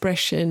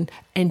expression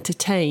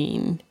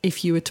entertain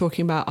if you were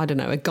talking about, I don't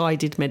know, a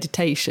guided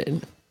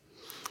meditation.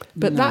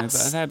 But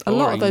that's boring, a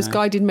lot of those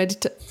guided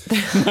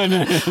meditations. No,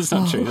 that's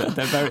not true.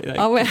 They're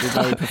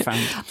very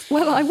profound.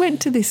 Well, I went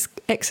to this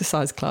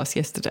exercise class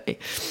yesterday,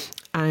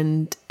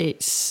 and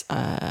it's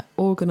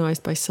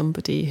organised by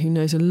somebody who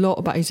knows a lot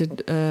about. He's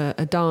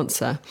a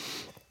dancer,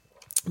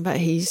 but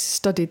he's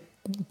studied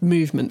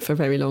movement for a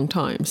very long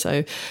time.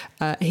 So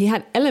he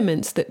had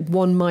elements that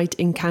one might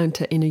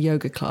encounter in a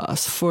yoga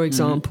class. For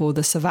example,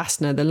 the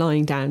savasana, the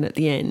lying down at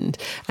the end.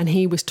 And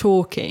he was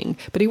talking,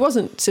 but he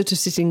wasn't sort of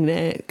sitting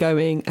there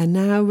going, and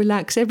now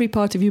relax every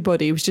part of your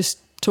body. He was just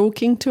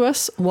talking to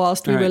us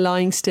whilst we were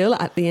lying still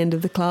at the end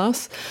of the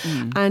class.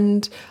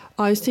 And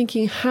I was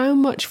thinking, how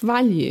much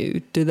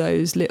value do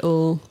those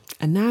little...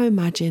 And now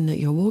imagine that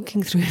you're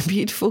walking through a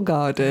beautiful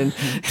garden.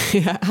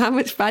 How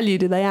much value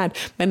do they add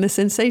when the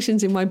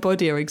sensations in my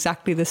body are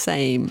exactly the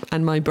same,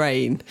 and my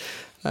brain?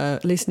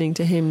 Listening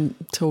to him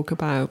talk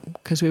about,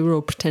 because we were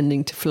all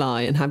pretending to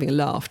fly and having a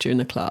laugh during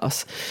the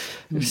class.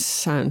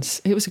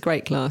 It was a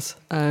great class.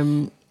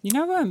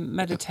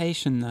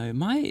 Meditation though,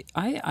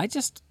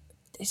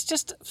 it's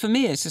just, for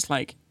me, it's just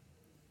like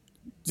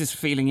just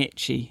feeling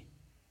itchy.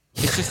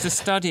 It's just a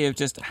study of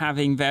just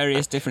having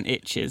various different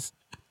itches.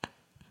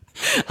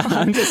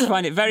 I just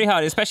find it very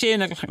hard, especially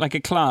in a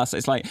class.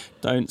 It's like,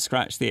 don't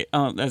scratch the itch.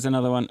 Oh, there's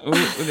another one.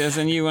 Oh, there's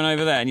a new one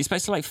over there. And you're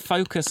supposed to like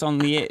focus on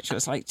the itch.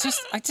 It's like,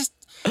 it just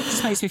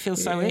makes me feel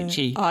so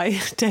itchy.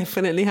 I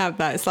definitely have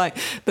that. It's like,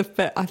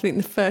 I think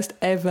the first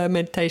ever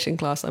meditation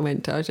class I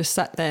went to, I just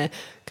sat there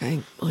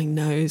going, my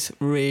nose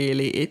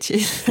really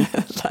itches.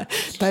 Like,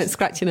 don't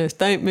scratch your nose,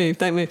 don't move.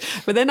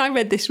 But then I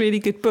read this really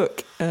good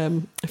book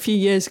a few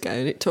years ago,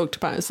 and it talked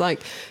about, it's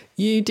like,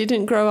 you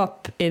didn't grow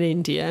up in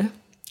India.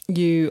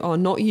 You are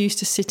not used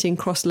to sitting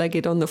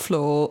cross-legged on the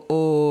floor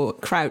or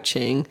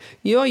crouching.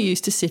 You are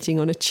used to sitting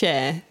on a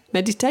chair.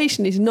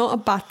 Meditation is not a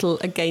battle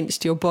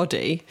against your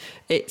body.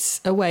 It's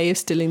a way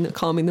of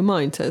calming the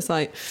mind. So it's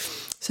like,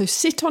 so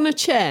sit on a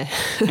chair.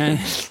 And,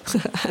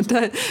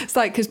 it's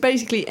like, because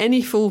basically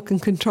any fool can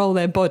control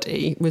their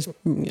body.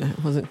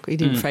 He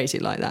didn't phrase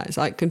it like that. It's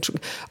like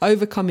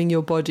overcoming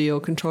your body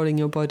or controlling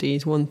your body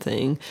is one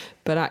thing,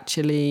 but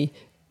actually,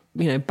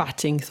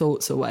 batting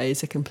thoughts away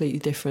is a completely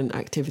different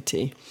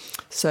activity.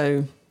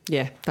 So,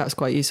 yeah, that was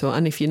quite useful.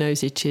 And if your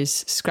nose itches,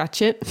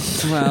 scratch it.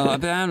 Well,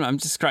 I'm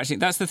just scratching.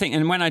 That's the thing.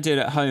 And when I do it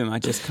at home, I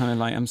just kind of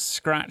like, I'm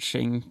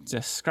scratching,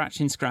 just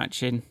scratching.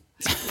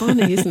 It's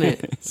funny, isn't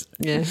it?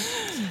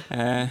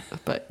 Yeah.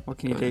 But what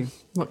can you do?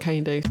 What can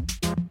you do?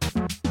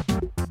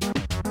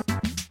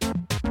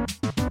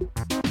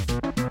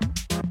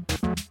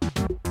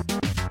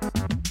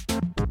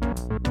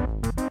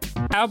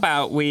 How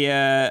about we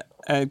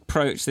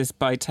approach this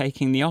by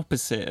taking the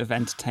opposite of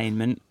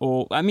entertainment,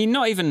 or I mean,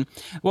 not even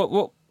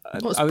what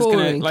What's I was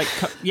boring? going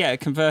to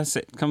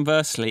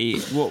conversely,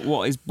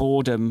 what is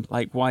boredom?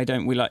 Like, why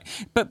don't we like?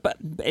 But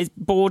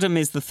boredom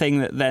is the thing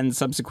that then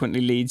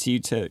subsequently leads you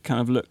to kind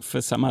of look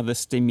for some other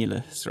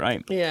stimulus,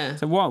 right? Yeah.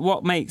 So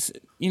what makes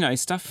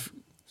stuff?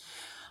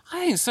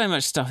 I think so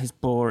much stuff is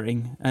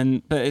boring,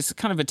 but it's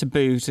kind of a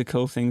taboo to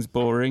call things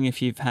boring if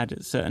you've had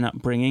a certain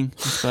upbringing,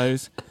 I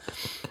suppose.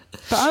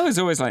 But I was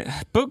always like,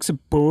 books are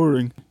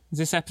boring. Is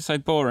this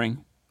episode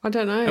boring? I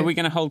don't know. Are we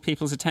going to hold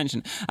people's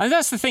attention? And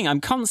that's the thing. I'm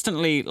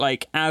constantly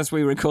like, as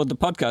we record the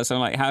podcast, I'm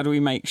like, how do we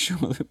make sure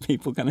that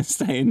people kind of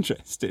stay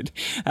interested?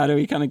 How do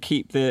we kind of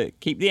keep the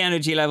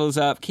energy levels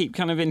up, keep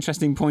kind of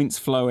interesting points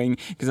flowing?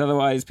 Because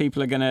otherwise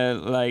people are going to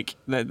like,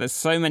 there's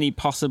so many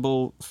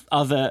possible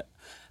other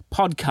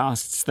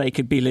podcasts they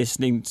could be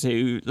listening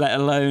to, let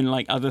alone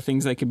like other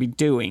things they could be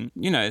doing.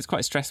 It's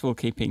quite stressful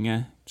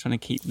trying to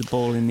keep the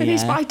ball in the air. It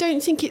is, but I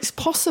don't think it's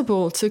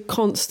possible to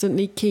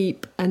constantly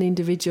keep an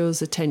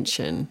individual's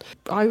attention.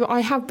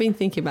 I have been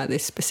thinking about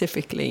this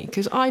specifically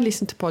because I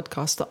listen to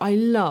podcasts that I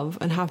love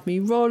and have me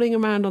rolling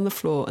around on the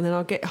floor, and then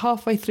I'll get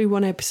halfway through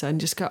one episode and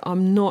just go,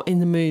 I'm not in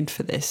the mood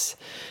for this.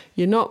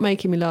 You're not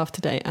making me laugh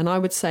today. And I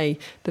would say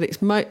that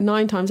it's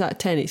 9 times out of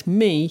 10, it's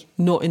me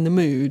not in the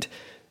mood,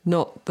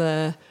 not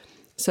the...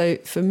 So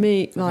for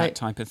me, like that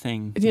type of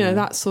thing,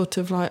 that sort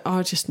of like,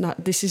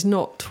 this is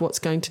not what's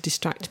going to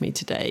distract me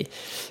today.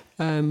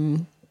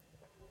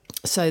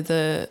 So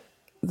the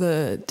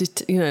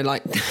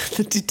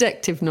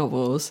detective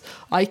novels,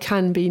 I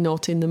can be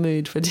not in the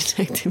mood for a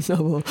detective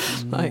novel,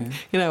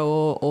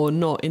 or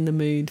not in the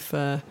mood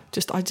for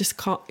I just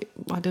can't.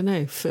 I don't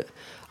know.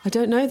 I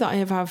don't know that I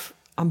ever have.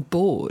 I'm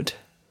bored.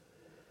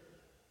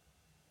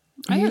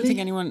 I don't think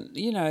anyone.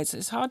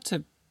 It's hard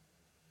to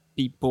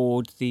be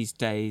bored these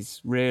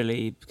days,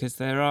 really, because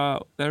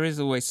there is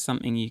always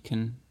something you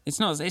can.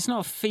 It's not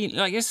a feel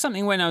like it's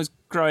something. When I was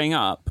growing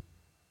up,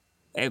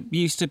 it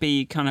used to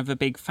be kind of a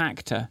big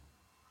factor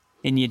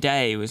in your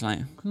day. It was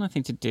like,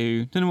 nothing to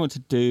do, don't know what to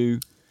do.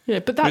 Yeah,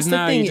 but that's the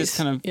now thing. You just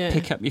kind of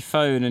pick up your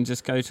phone and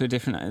just go to a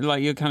different.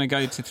 Like you'll kind of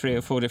go to 3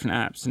 or 4 different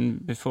apps,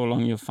 and before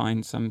long you'll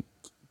find some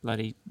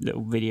bloody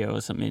little video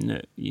or something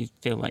that you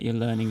feel like you're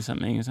learning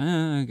something. It's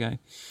like, okay.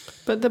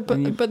 But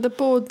the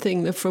bored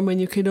thing from when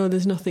you're a kid,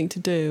 there's nothing to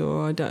do,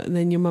 or I don't, and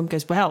then your mum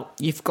goes, well,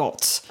 you've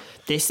got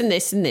this and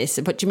this and this.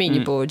 What do you mean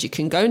you're bored? You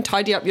can go and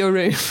tidy up your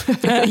room.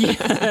 Yeah,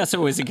 that's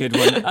always a good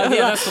one. Oh,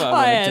 yeah, that's what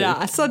I want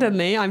to do.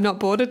 Suddenly, I'm not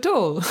bored at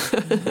all.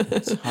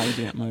 Just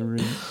tidy up my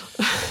room.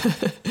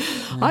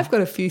 I've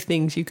got a few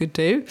things you could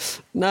do.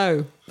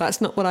 No,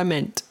 that's not what I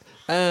meant.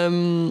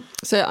 So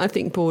I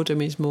think boredom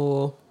is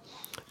more...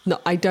 No,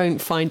 I don't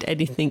find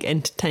anything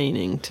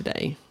entertaining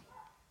today.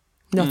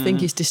 Nothing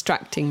is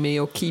distracting me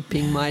or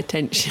keeping my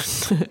attention.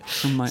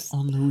 From my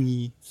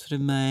ennui, sort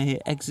of my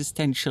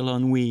existential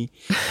ennui.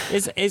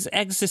 Is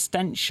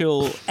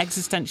existential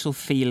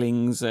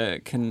feelings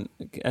kind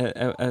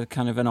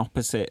of an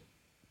opposite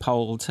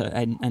pole to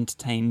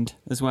entertained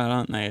as well,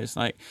 aren't they? It's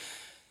like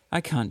I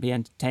can't be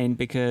entertained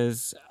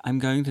because I'm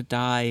going to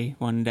die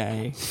one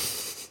day.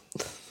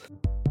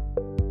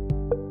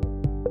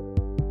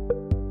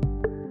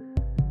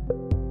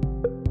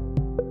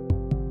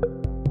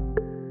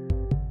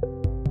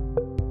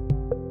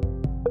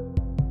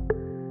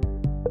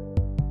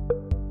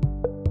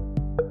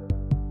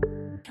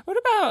 What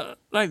about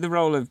like the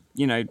role of,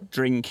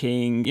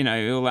 drinking,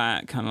 all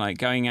that kind of like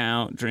going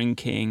out,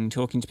 drinking,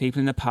 talking to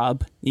people in the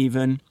pub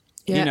even?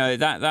 Yeah.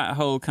 That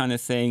whole kind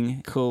of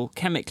thing called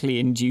chemically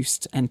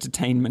induced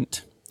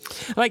entertainment.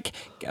 Like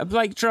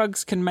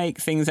drugs can make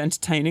things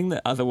entertaining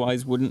that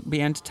otherwise wouldn't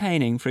be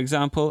entertaining. For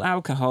example,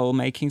 alcohol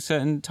making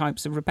certain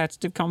types of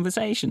repetitive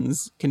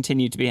conversations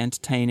continue to be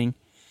entertaining.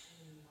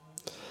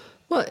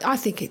 Well, I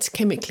think it's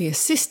chemically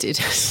assisted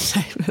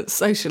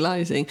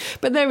socialising,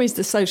 but there is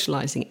the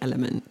socialising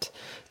element.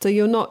 So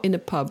you're not in a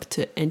pub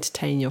to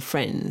entertain your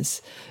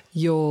friends.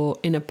 You're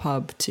in a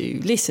pub to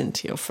listen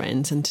to your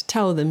friends and to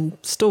tell them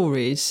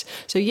stories.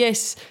 So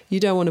yes, you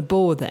don't want to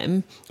bore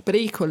them, but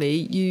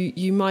equally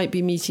you might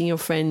be meeting your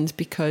friends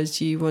because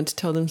you want to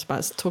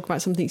talk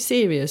about something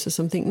serious or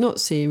something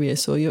not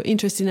serious, or you're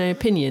interested in their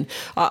opinion.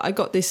 I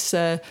got this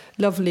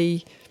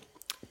lovely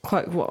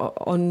quite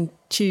on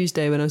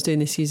Tuesday when I was doing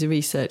this user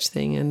research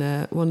thing,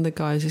 and one of the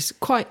guys is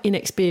quite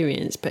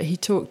inexperienced, but he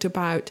talked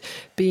about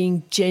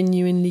being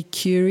genuinely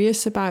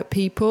curious about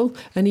people,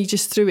 and he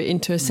just threw it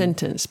into a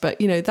sentence. But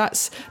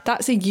that's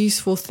a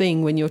useful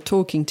thing when you're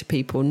talking to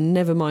people,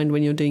 never mind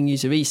when you're doing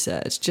user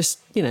research. Just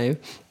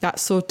that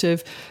sort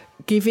of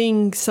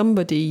giving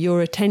somebody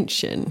your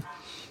attention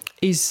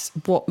is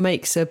what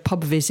makes a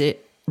pub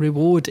visit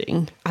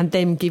rewarding, and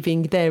them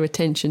giving their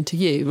attention to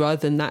you rather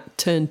than that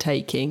turn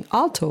taking.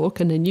 I'll talk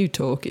and then you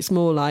talk. It's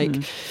more like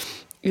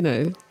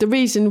the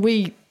reason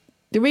we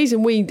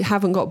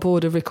haven't got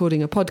bored of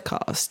recording a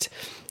podcast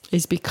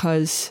is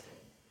because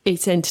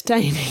it's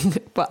entertaining.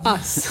 But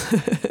us,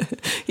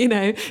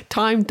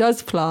 time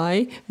does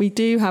fly. We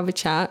do have a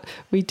chat.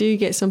 We do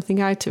get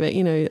something out of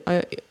it.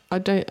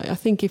 I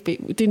think if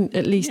it didn't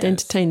at least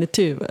entertain the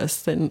two of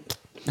us, then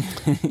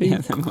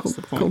then what's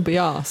the point? Couldn't be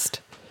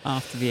asked.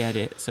 After the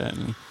edit,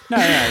 certainly. No,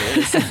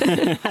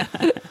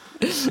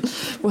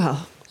 it's...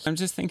 Well, I'm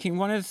just thinking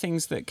one of the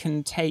things that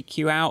can take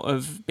you out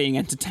of being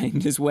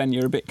entertained is when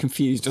you're a bit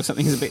confused or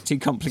something's a bit too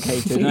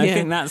complicated. And I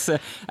think that's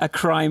a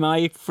crime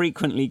I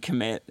frequently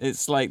commit.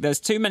 It's like there's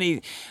too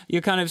many...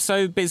 You're kind of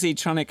so busy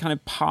trying to kind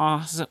of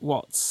parse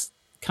what's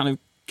kind of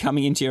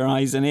coming into your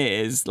eyes and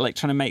ears, like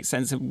trying to make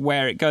sense of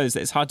where it goes,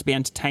 that it's hard to be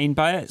entertained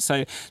by it.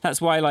 So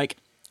that's why, like,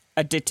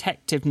 a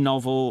detective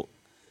novel...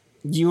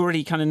 You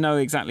already kind of know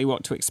exactly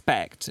what to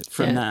expect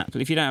from that.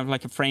 But if you don't have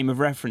like a frame of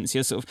reference,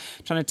 you're sort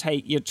of trying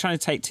to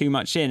take too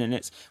much in. And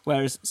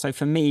so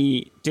for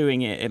me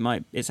doing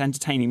it's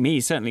entertaining me,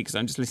 certainly, because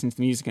I'm just listening to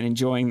the music and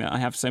enjoying that I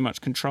have so much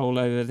control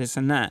over this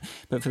and that.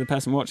 But for the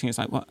person watching, it's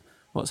like,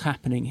 what's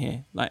happening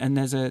here? Like, and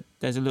there's a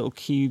little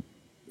cue.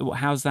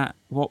 How's that?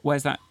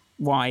 Where's that?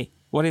 Why?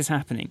 What is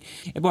happening?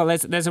 Well,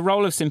 there's a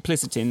role of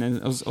simplicity and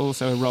there's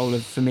also a role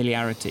of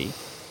familiarity.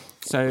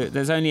 So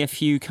there's only a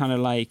few kind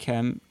of like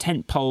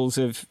tent poles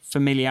of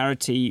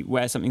familiarity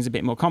where something's a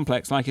bit more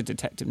complex, like a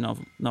detective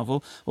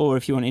novel, or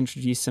if you want to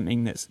introduce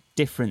something that's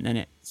different, then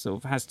it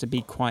sort of has to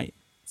be quite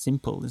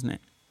simple, isn't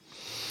it?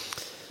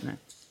 No.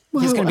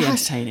 Well, it's going to be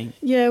entertaining.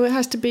 It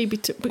has to be.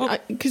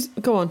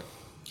 Go on.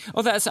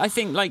 Well, that's, I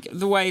think, like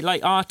the way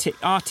like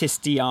artists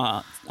that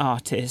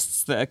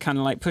are kind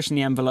of like pushing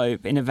the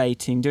envelope,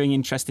 innovating, doing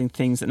interesting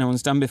things that no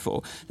one's done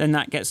before, then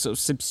that gets sort of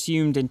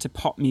subsumed into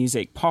pop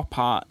music, pop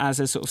art as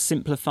a sort of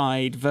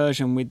simplified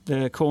version with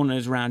the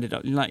corners rounded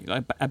up, like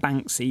a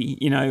Banksy,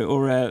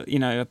 or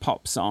a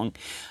pop song.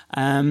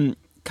 Kind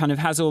of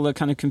has all the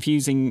kind of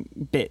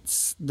confusing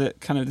bits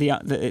that kind of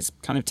that it's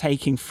kind of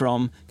taking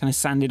from, kind of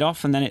sanded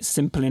off, and then it's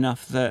simple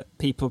enough that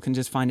people can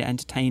just find it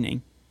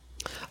entertaining.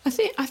 I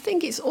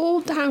think it's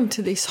all down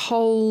to this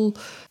whole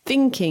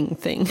thinking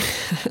thing.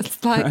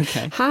 It's like,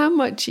 How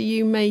much are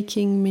you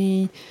making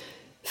me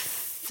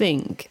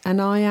think?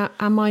 And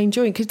am I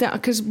enjoying?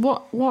 Because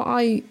what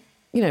I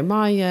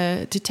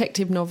my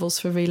detective novels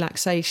for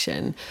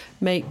relaxation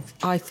makes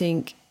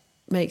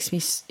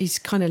me is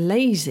kind of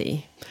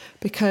lazy,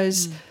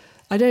 because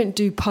I don't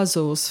do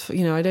puzzles.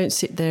 I don't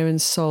sit there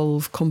and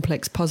solve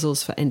complex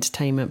puzzles for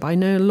entertainment. But I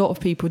know a lot of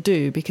people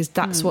do, because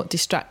that's what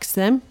distracts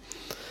them.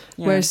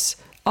 Yeah. Whereas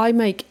I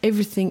make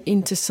everything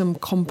into some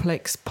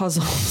complex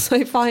puzzle. So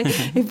if I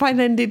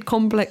then did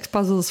complex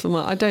puzzles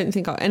I don't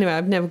think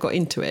I've never got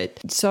into it.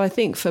 So I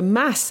think for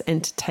mass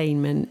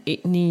entertainment,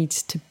 it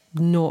needs to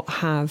not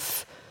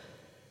have,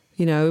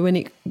 when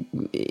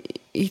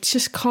it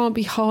just can't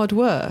be hard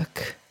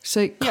work. So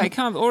it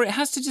can't, or it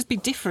has to just be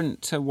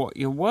different to what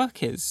your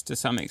work is to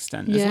some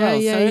extent as well.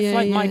 So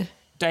if my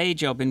day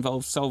job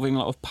involves solving a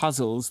lot of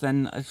puzzles,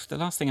 then the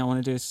last thing I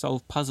want to do is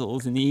solve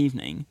puzzles in the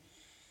evening.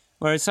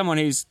 Whereas someone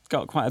who's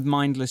got quite a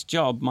mindless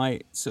job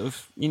might sort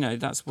of,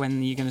 that's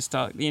when you're going to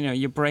start,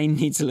 your brain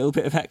needs a little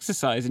bit of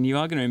exercise, and you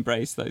are going to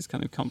embrace those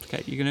kind of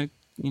complicated, you're going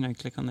to,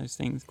 click on those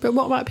things. But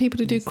what about people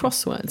who do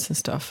crosswords and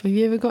stuff? Have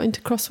you ever got into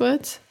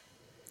crosswords?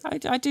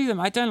 I do them.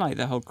 I don't like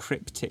the whole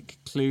cryptic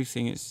clue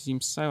thing. It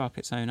seems so up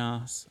its own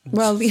arse.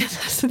 Well, yeah,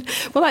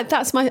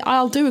 that's my.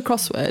 I'll do a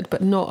crossword,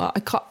 but not. I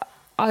can't.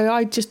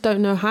 I just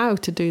don't know how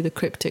to do the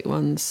cryptic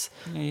ones.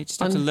 Yeah, you just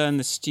have to learn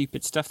the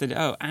stupid stuff that.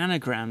 Oh,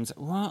 anagrams.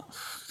 What?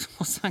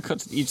 What's that got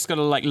to? You just got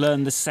to like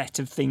learn the set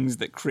of things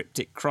that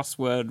cryptic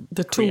crossword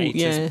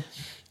creators,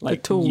 the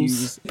tools.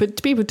 Use.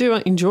 But people do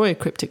enjoy a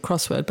cryptic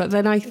crossword. But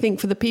then I think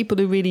for the people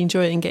who really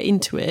enjoy it and get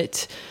into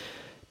it,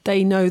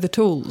 they know the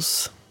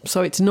tools.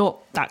 So it's not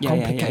that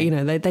complicated, you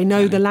know. They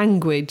know the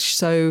language,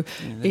 so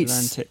they've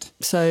learnt it.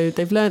 So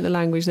they've learnt the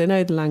language, they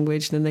know the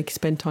language, and then they can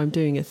spend time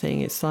doing a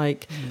thing. It's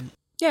like,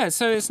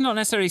 so it's not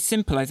necessarily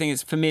simple. I think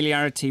it's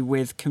familiarity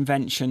with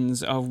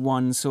conventions of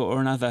one sort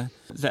or another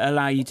that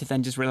allow you to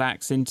then just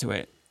relax into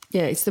it.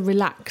 Yeah, it's the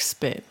relax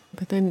bit,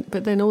 but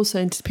then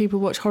also people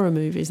watch horror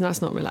movies, and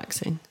that's not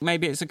relaxing.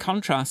 Maybe it's a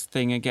contrast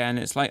thing again.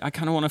 It's like I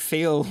kind of want to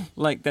feel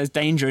like there's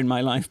danger in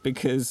my life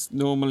because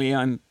normally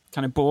I'm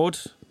kind of bored.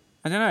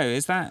 I don't know.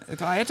 Is that?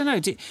 I don't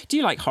know. Do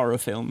you like horror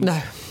films? No.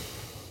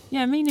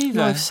 Yeah, me neither.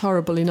 Life's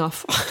horrible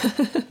enough.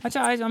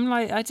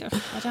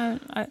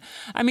 I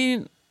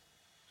mean,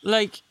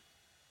 like,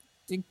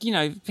 you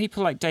know,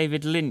 people like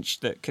David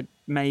Lynch that could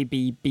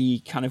maybe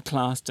be kind of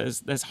classed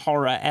as there's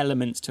horror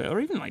elements to it, or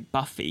even like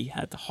Buffy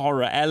had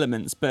horror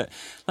elements, but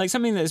like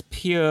something that's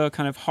pure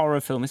kind of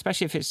horror film,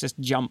 especially if it's just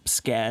jump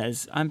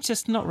scares, I'm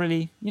just not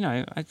really, you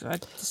know,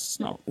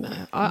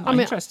 I'm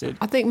interested.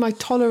 I think my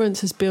tolerance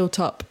has built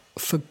up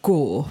for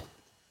gore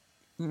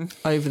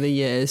over the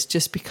years,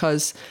 just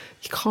because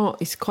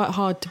it's quite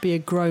hard to be a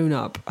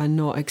grown-up and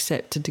not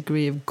accept a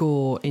degree of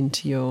gore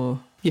into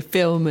your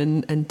film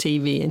and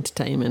TV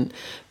entertainment.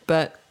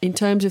 But in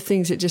terms of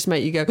things that just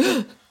make you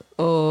go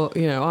or,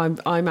 you know,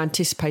 I'm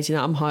anticipating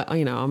that,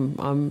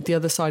 I'm the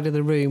other side of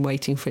the room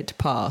waiting for it to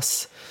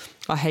pass,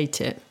 I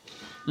hate it.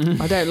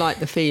 I don't like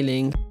the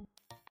feeling.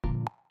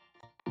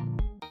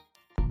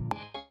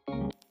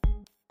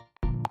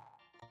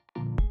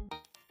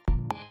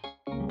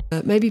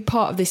 Maybe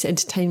part of this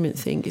entertainment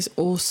thing is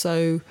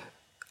also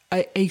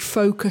a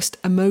focused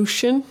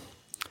emotion.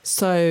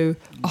 So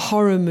a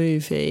horror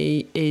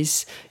movie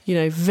is, you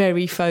know,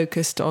 very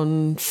focused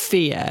on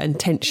fear and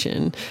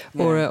tension,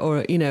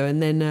 or you know,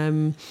 and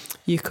then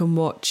you can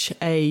watch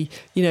a,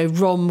 you know,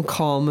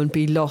 rom-com and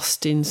be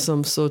lost in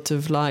some sort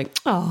of like,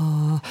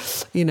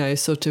 you know,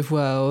 sort of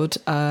world,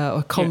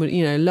 or comedy,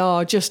 you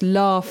know, just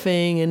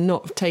laughing and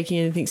not taking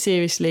anything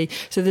seriously.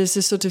 So there's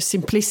a sort of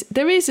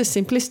there is a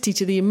simplicity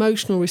to the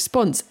emotional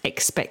response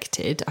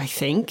expected, I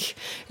think.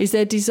 Is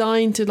they're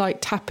designed to like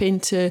tap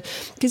into,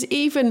 because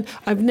even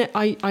I've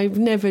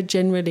never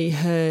generally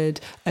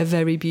heard a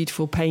very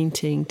beautiful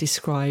painting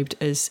described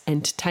as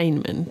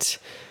entertainment.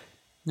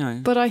 No.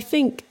 But I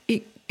think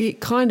it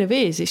kind of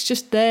is. It's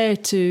just there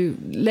to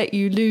let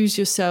you lose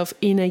yourself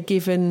in a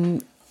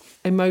given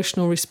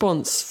emotional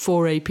response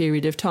for a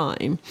period of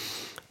time.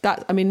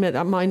 That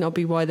might not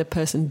be why the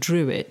person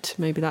drew it.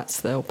 Maybe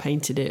or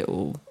painted it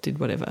or did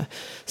whatever,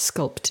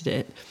 sculpted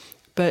it.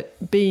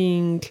 But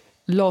being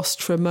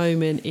lost for a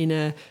moment in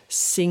a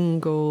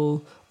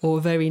single or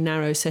a very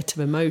narrow set of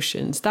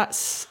emotions,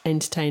 that's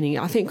entertaining.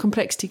 I think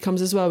complexity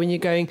comes as well when you're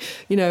going,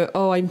 you know,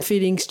 I'm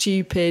feeling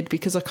stupid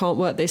because I can't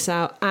work this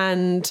out,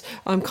 and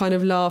I'm kind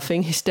of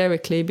laughing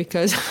hysterically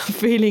because I'm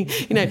feeling,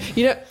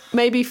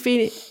 maybe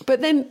feeling,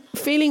 but then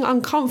feeling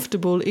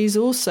uncomfortable is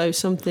also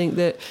something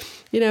that,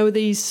 you know,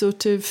 these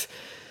sort of,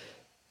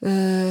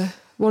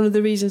 one of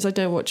the reasons I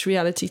don't watch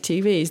reality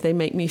TV is they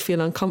make me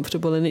feel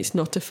uncomfortable, and it's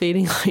not a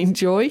feeling I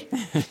enjoy.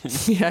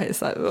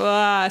 It's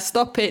like,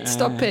 stop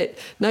it.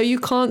 No, you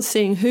can't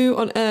sing. Who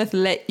on earth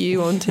let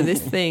you onto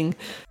this thing?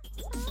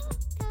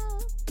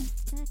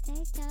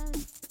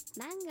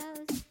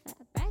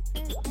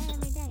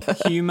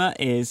 Humour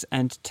is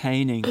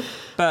entertaining.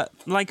 But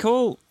like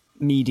all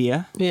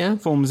media,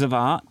 forms of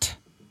art,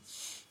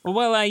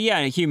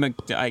 humour,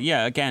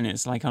 again,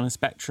 it's like on a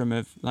spectrum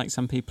of, like,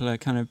 some people are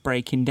kind of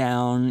breaking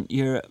down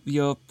your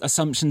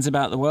assumptions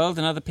about the world,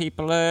 and other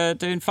people are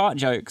doing fart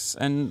jokes,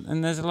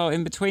 and there's a lot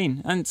in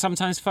between. And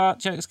sometimes fart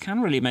jokes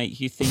can really make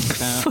you think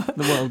about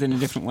the world in a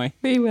different way.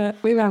 We were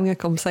having a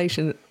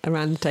conversation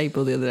around the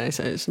table the other day,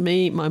 so it's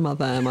me, my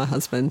mother and my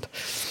husband,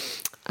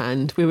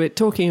 and we were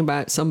talking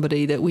about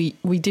somebody that we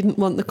didn't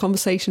want the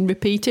conversation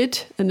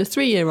repeated, and the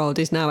 3-year-old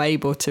is now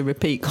able to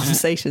repeat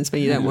conversations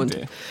when you don't want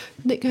to.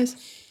 And Nick goes,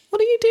 "What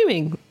are you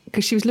doing?"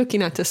 Because she was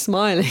looking at us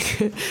smiling.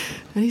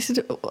 And he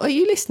said, "Are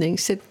you listening?"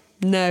 She said,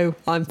 "No,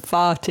 I'm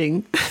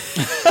farting."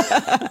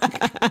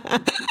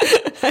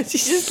 And she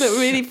just looked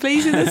really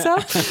pleased with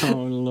herself.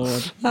 Oh,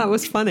 Lord. That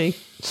was funny.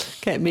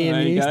 Kept me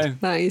amused. There you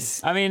go.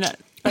 Nice. I mean,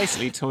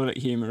 basically toilet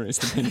humour is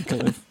the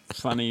pinnacle of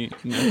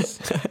funniness.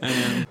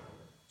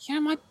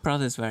 My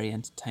brother's very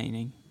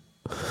entertaining.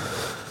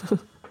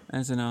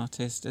 As an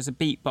artist, as a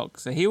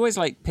beatboxer. He always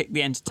picked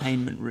the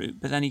entertainment route,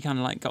 but then he kind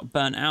of got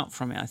burnt out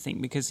from it, I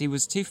think, because he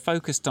was too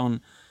focused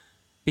on,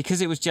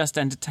 because it was just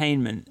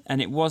entertainment,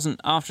 and it wasn't,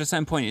 after a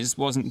certain point, it just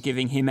wasn't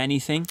giving him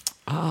anything.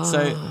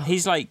 So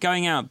he's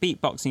going out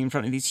beatboxing in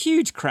front of these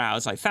huge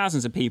crowds, like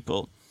thousands of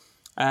people,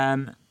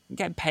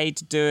 get paid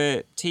to do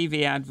it,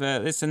 TV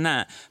advert, this and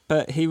that.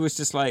 But he was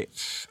just like,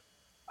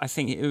 I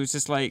think it was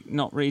just like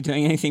not really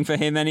doing anything for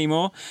him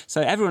anymore.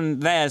 So everyone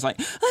there is like,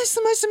 that's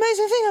the most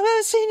amazing thing I've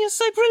ever seen. You're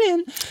so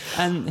brilliant.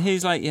 And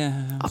he's like,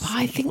 yeah.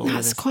 I think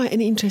that's quite an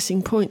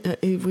interesting point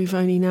that we've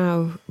only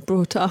now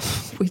brought up,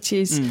 which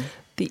is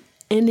the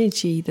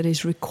energy that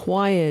is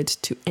required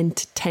to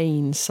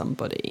entertain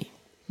somebody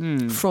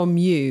from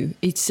you.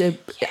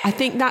 I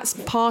think that's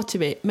part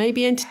of it.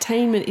 Maybe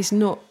entertainment is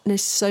not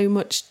so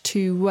much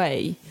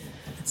two-way.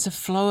 It's a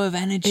flow of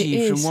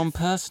energy from one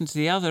person to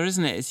the other,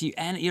 isn't it? It's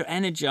you're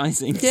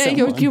energizing. Yeah,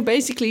 someone. you're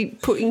basically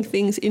putting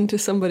things into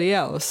somebody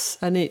else,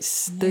 and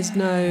it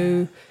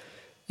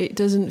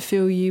doesn't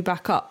fill you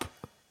back up.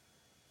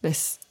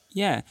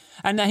 Yeah,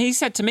 and he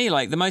said to me,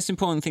 like, the most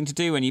important thing to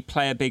do when you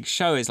play a big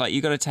show is like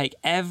you got to take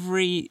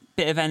every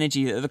bit of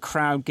energy that the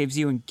crowd gives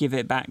you and give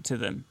it back to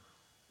them.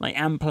 Like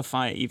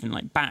amplify it even,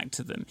 like back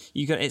to them.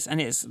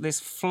 It's this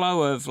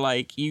flow of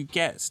like you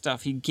get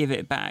stuff, you give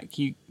it back,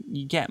 you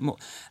get more.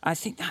 I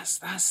think that's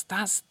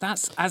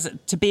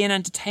to be an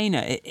entertainer.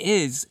 It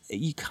is,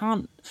 you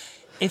can't,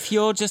 if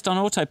you're just on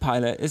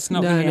autopilot, it's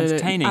not really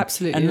entertaining.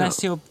 Absolutely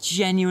unless not. you're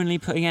genuinely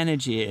putting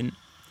energy in.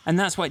 And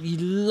that's why you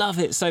love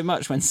it so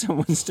much when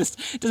someone's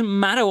just, it doesn't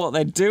matter what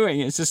they're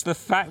doing. It's just the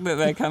fact that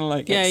they're kind of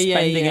like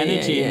expending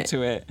energy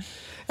into it.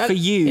 For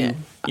you,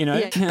 you know.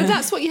 Yeah. But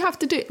that's what you have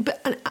to do.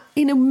 But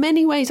in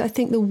many ways, I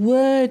think the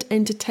word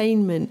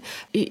entertainment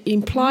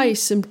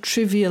implies some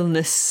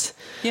trivialness,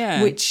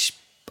 which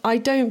I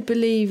don't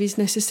believe is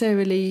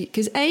necessarily,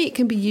 because it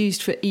can be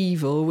used for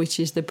evil, which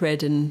is the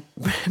bread and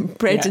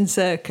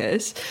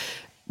circus.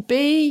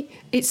 B,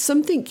 it's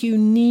something you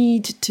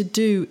need to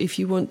do if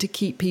you want to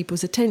keep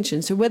people's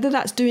attention. So whether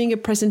that's doing a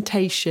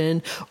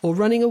presentation or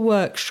running a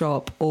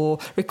workshop or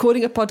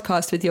recording a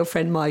podcast with your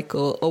friend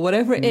Michael or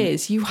whatever it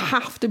is, you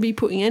have to be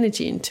putting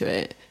energy into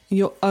it,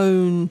 your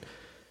own.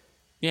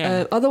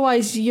 Yeah.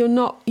 Otherwise, you're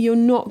not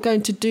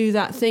going to do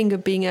that thing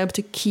of being able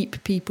to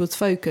keep people's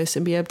focus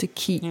and be able to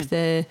keep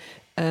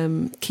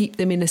keep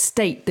them in a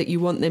state that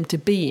you want them to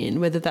be in,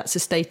 whether that's a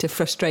state of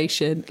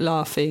frustration,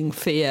 laughing,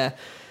 fear,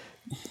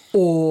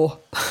 or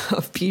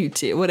of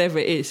beauty, or whatever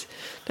it is.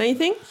 Don't you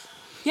think?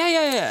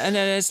 Yeah. And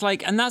it's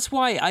like, and that's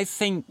why I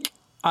think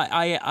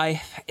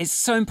I it's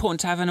so important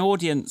to have an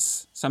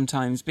audience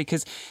sometimes,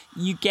 because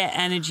you get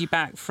energy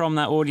back from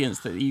that audience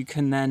that you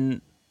can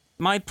then.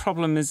 My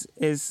problem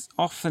is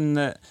often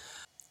that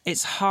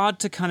it's hard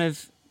to kind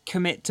of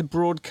commit to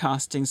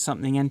broadcasting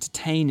something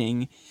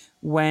entertaining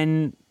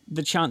when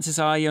the chances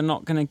are you're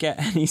not going to get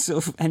any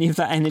of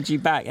that energy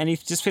back, and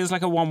it just feels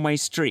like a one-way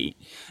street,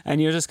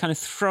 and you're just kind of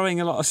throwing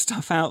a lot of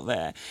stuff out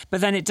there. But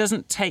then it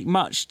doesn't take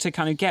much to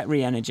kind of get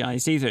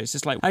re-energized either. It's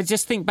just like, I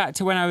just think back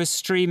to when I was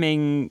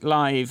streaming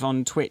live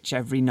on Twitch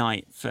every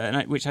night,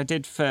 which I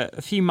did for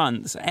a few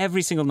months,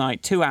 every single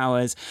night, 2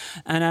 hours,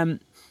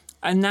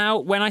 and now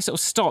when I sort of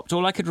stopped,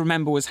 all I could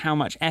remember was how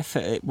much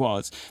effort it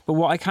was. But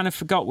what I kind of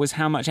forgot was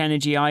how much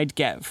energy I'd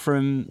get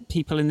from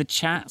people in the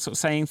chat sort of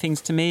saying things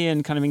to me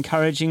and kind of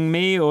encouraging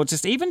me, or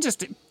just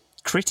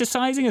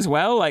criticizing as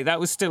well. Like that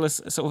was still a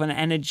sort of an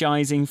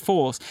energizing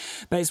force.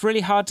 But it's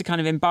really hard to kind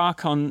of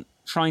embark on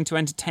trying to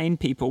entertain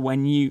people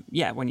when you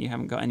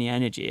haven't got any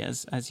energy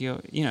as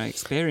you're,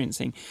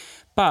 experiencing.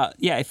 But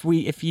yeah, if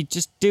you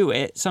just do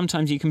it,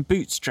 sometimes you can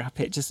bootstrap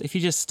it. Just if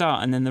you just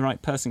start, and then the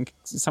right person,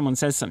 someone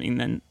says something,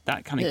 then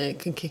that kind of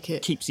can kick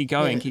it, keeps you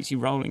going, keeps you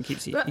rolling,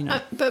 keeps you.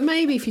 But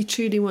maybe if you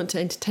truly want to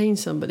entertain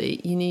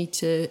somebody, you need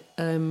to,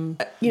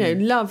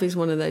 love is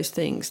one of those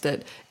things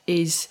that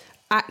is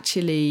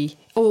actually,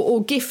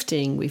 or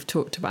gifting we've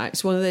talked about.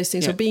 It's one of those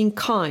things, or being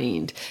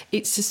kind.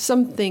 It's just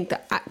something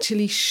that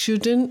actually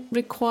shouldn't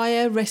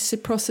require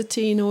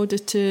reciprocity in order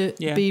to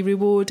be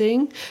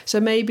rewarding. So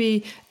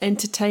maybe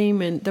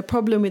entertainment, the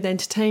problem with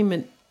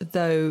entertainment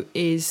though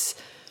is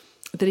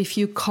that if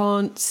you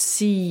can't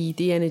see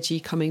the energy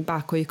coming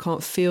back, or you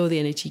can't feel the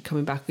energy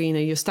coming back, or,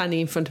 you're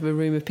standing in front of a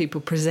room of people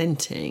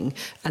presenting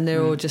and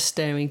they're all just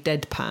staring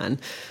deadpan,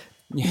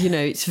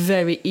 it's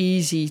very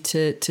easy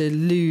to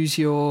lose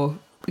your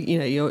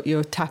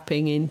you're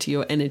tapping into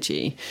your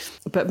energy.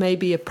 But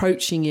maybe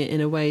approaching it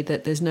in a way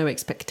that there's no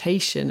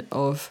expectation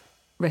of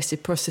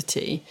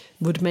reciprocity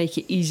would make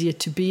it easier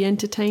to be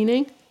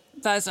entertaining.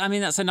 That's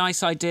a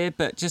nice idea,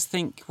 but just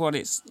think what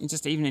it's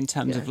just even in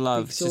terms of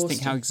love. Exhausting. Just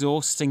think how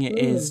exhausting it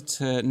is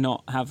to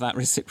not have that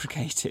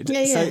reciprocated.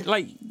 So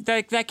like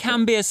there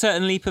can be a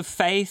certain leap of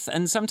faith,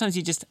 and sometimes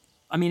you just,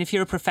 if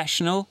you're a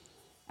professional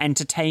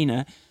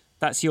entertainer,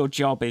 that's your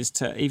job, is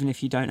to, even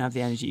if you don't have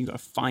the energy, you've got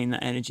to find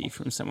that energy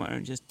from somewhere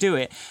and just do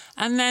it.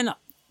 And then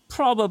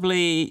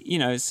probably,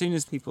 as soon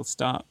as people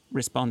start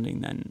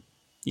responding, then,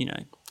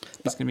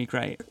 it's going to be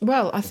great.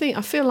 Well, I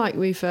feel like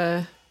we've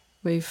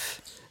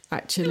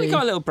actually... we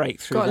got a little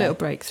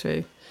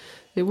breakthrough.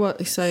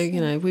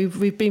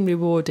 We've been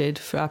rewarded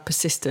for our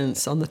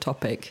persistence on the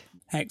topic.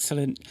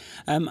 Excellent.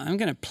 I'm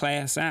going to play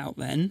us out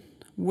then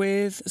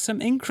with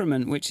some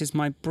Increment, which is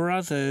my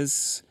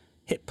brother's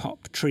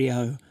hip-hop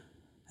trio.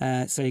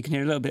 So you can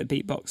hear a little bit of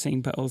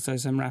beatboxing, but also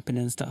some rapping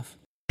and stuff.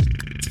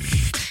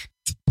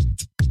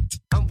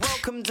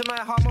 Welcome to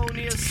my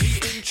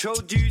harmoniously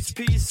introduced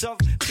piece of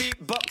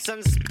beatbox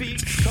and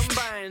speech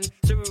combined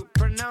to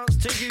pronounce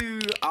to you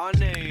our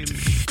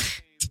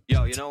names.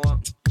 Yo, you know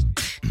what?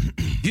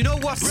 You know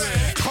what's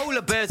rare?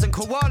 Polar bears and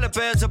koala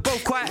bears are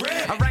both quite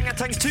rare.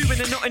 Orangutans too, when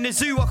they're not in the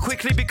zoo, are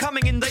quickly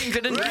becoming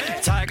endangered. And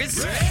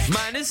tigers,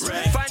 miners,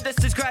 find us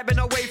describing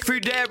our way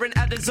through there. And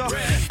adders are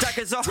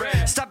daggers are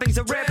stabbings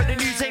are rare, but the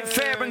news ain't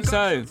fair. And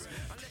So,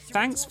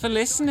 thanks for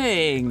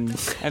listening,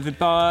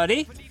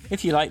 everybody.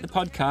 If you like the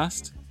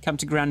podcast, come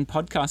to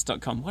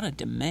grandpodcast.com. What a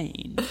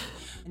domain.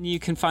 And you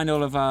can find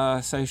all of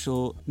our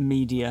social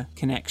media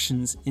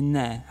connections in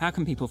there. How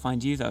can people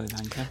find you, though,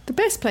 Ivanka? The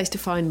best place to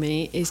find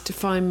me is to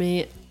find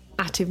me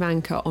at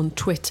Ivanka on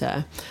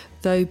Twitter.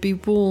 Though be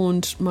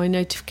warned, my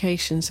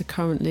notifications are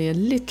currently a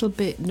little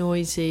bit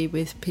noisy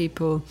with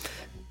people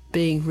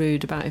being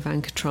rude about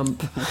Ivanka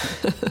Trump.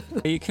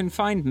 You can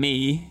find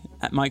me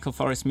at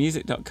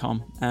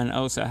michaelforrestmusic.com, and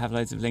also have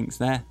loads of links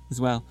there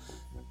as well.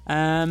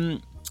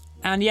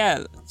 And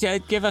yeah,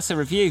 give us a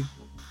review.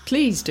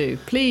 Please do.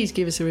 Please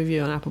give us a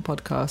review on Apple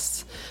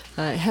Podcasts.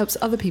 It helps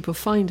other people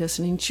find us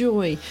and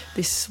enjoy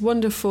this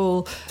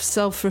wonderful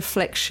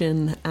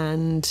self-reflection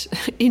and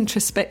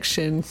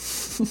introspection.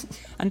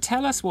 And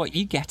tell us what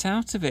you get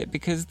out of it,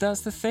 because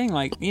that's the thing.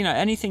 Like, you know,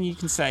 anything you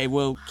can say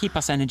will keep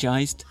us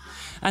energised.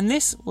 And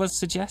this was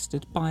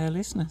suggested by a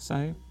listener,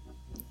 so,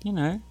 you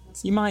know,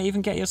 you might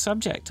even get your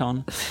subject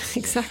on.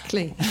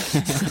 Exactly.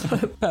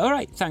 But all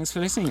right, thanks for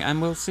listening,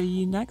 and we'll see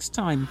you next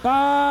time.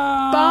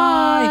 Bye!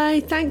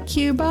 Bye! Thank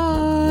you.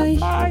 Bye!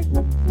 Bye!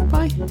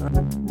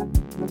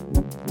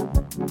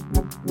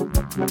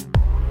 Bye!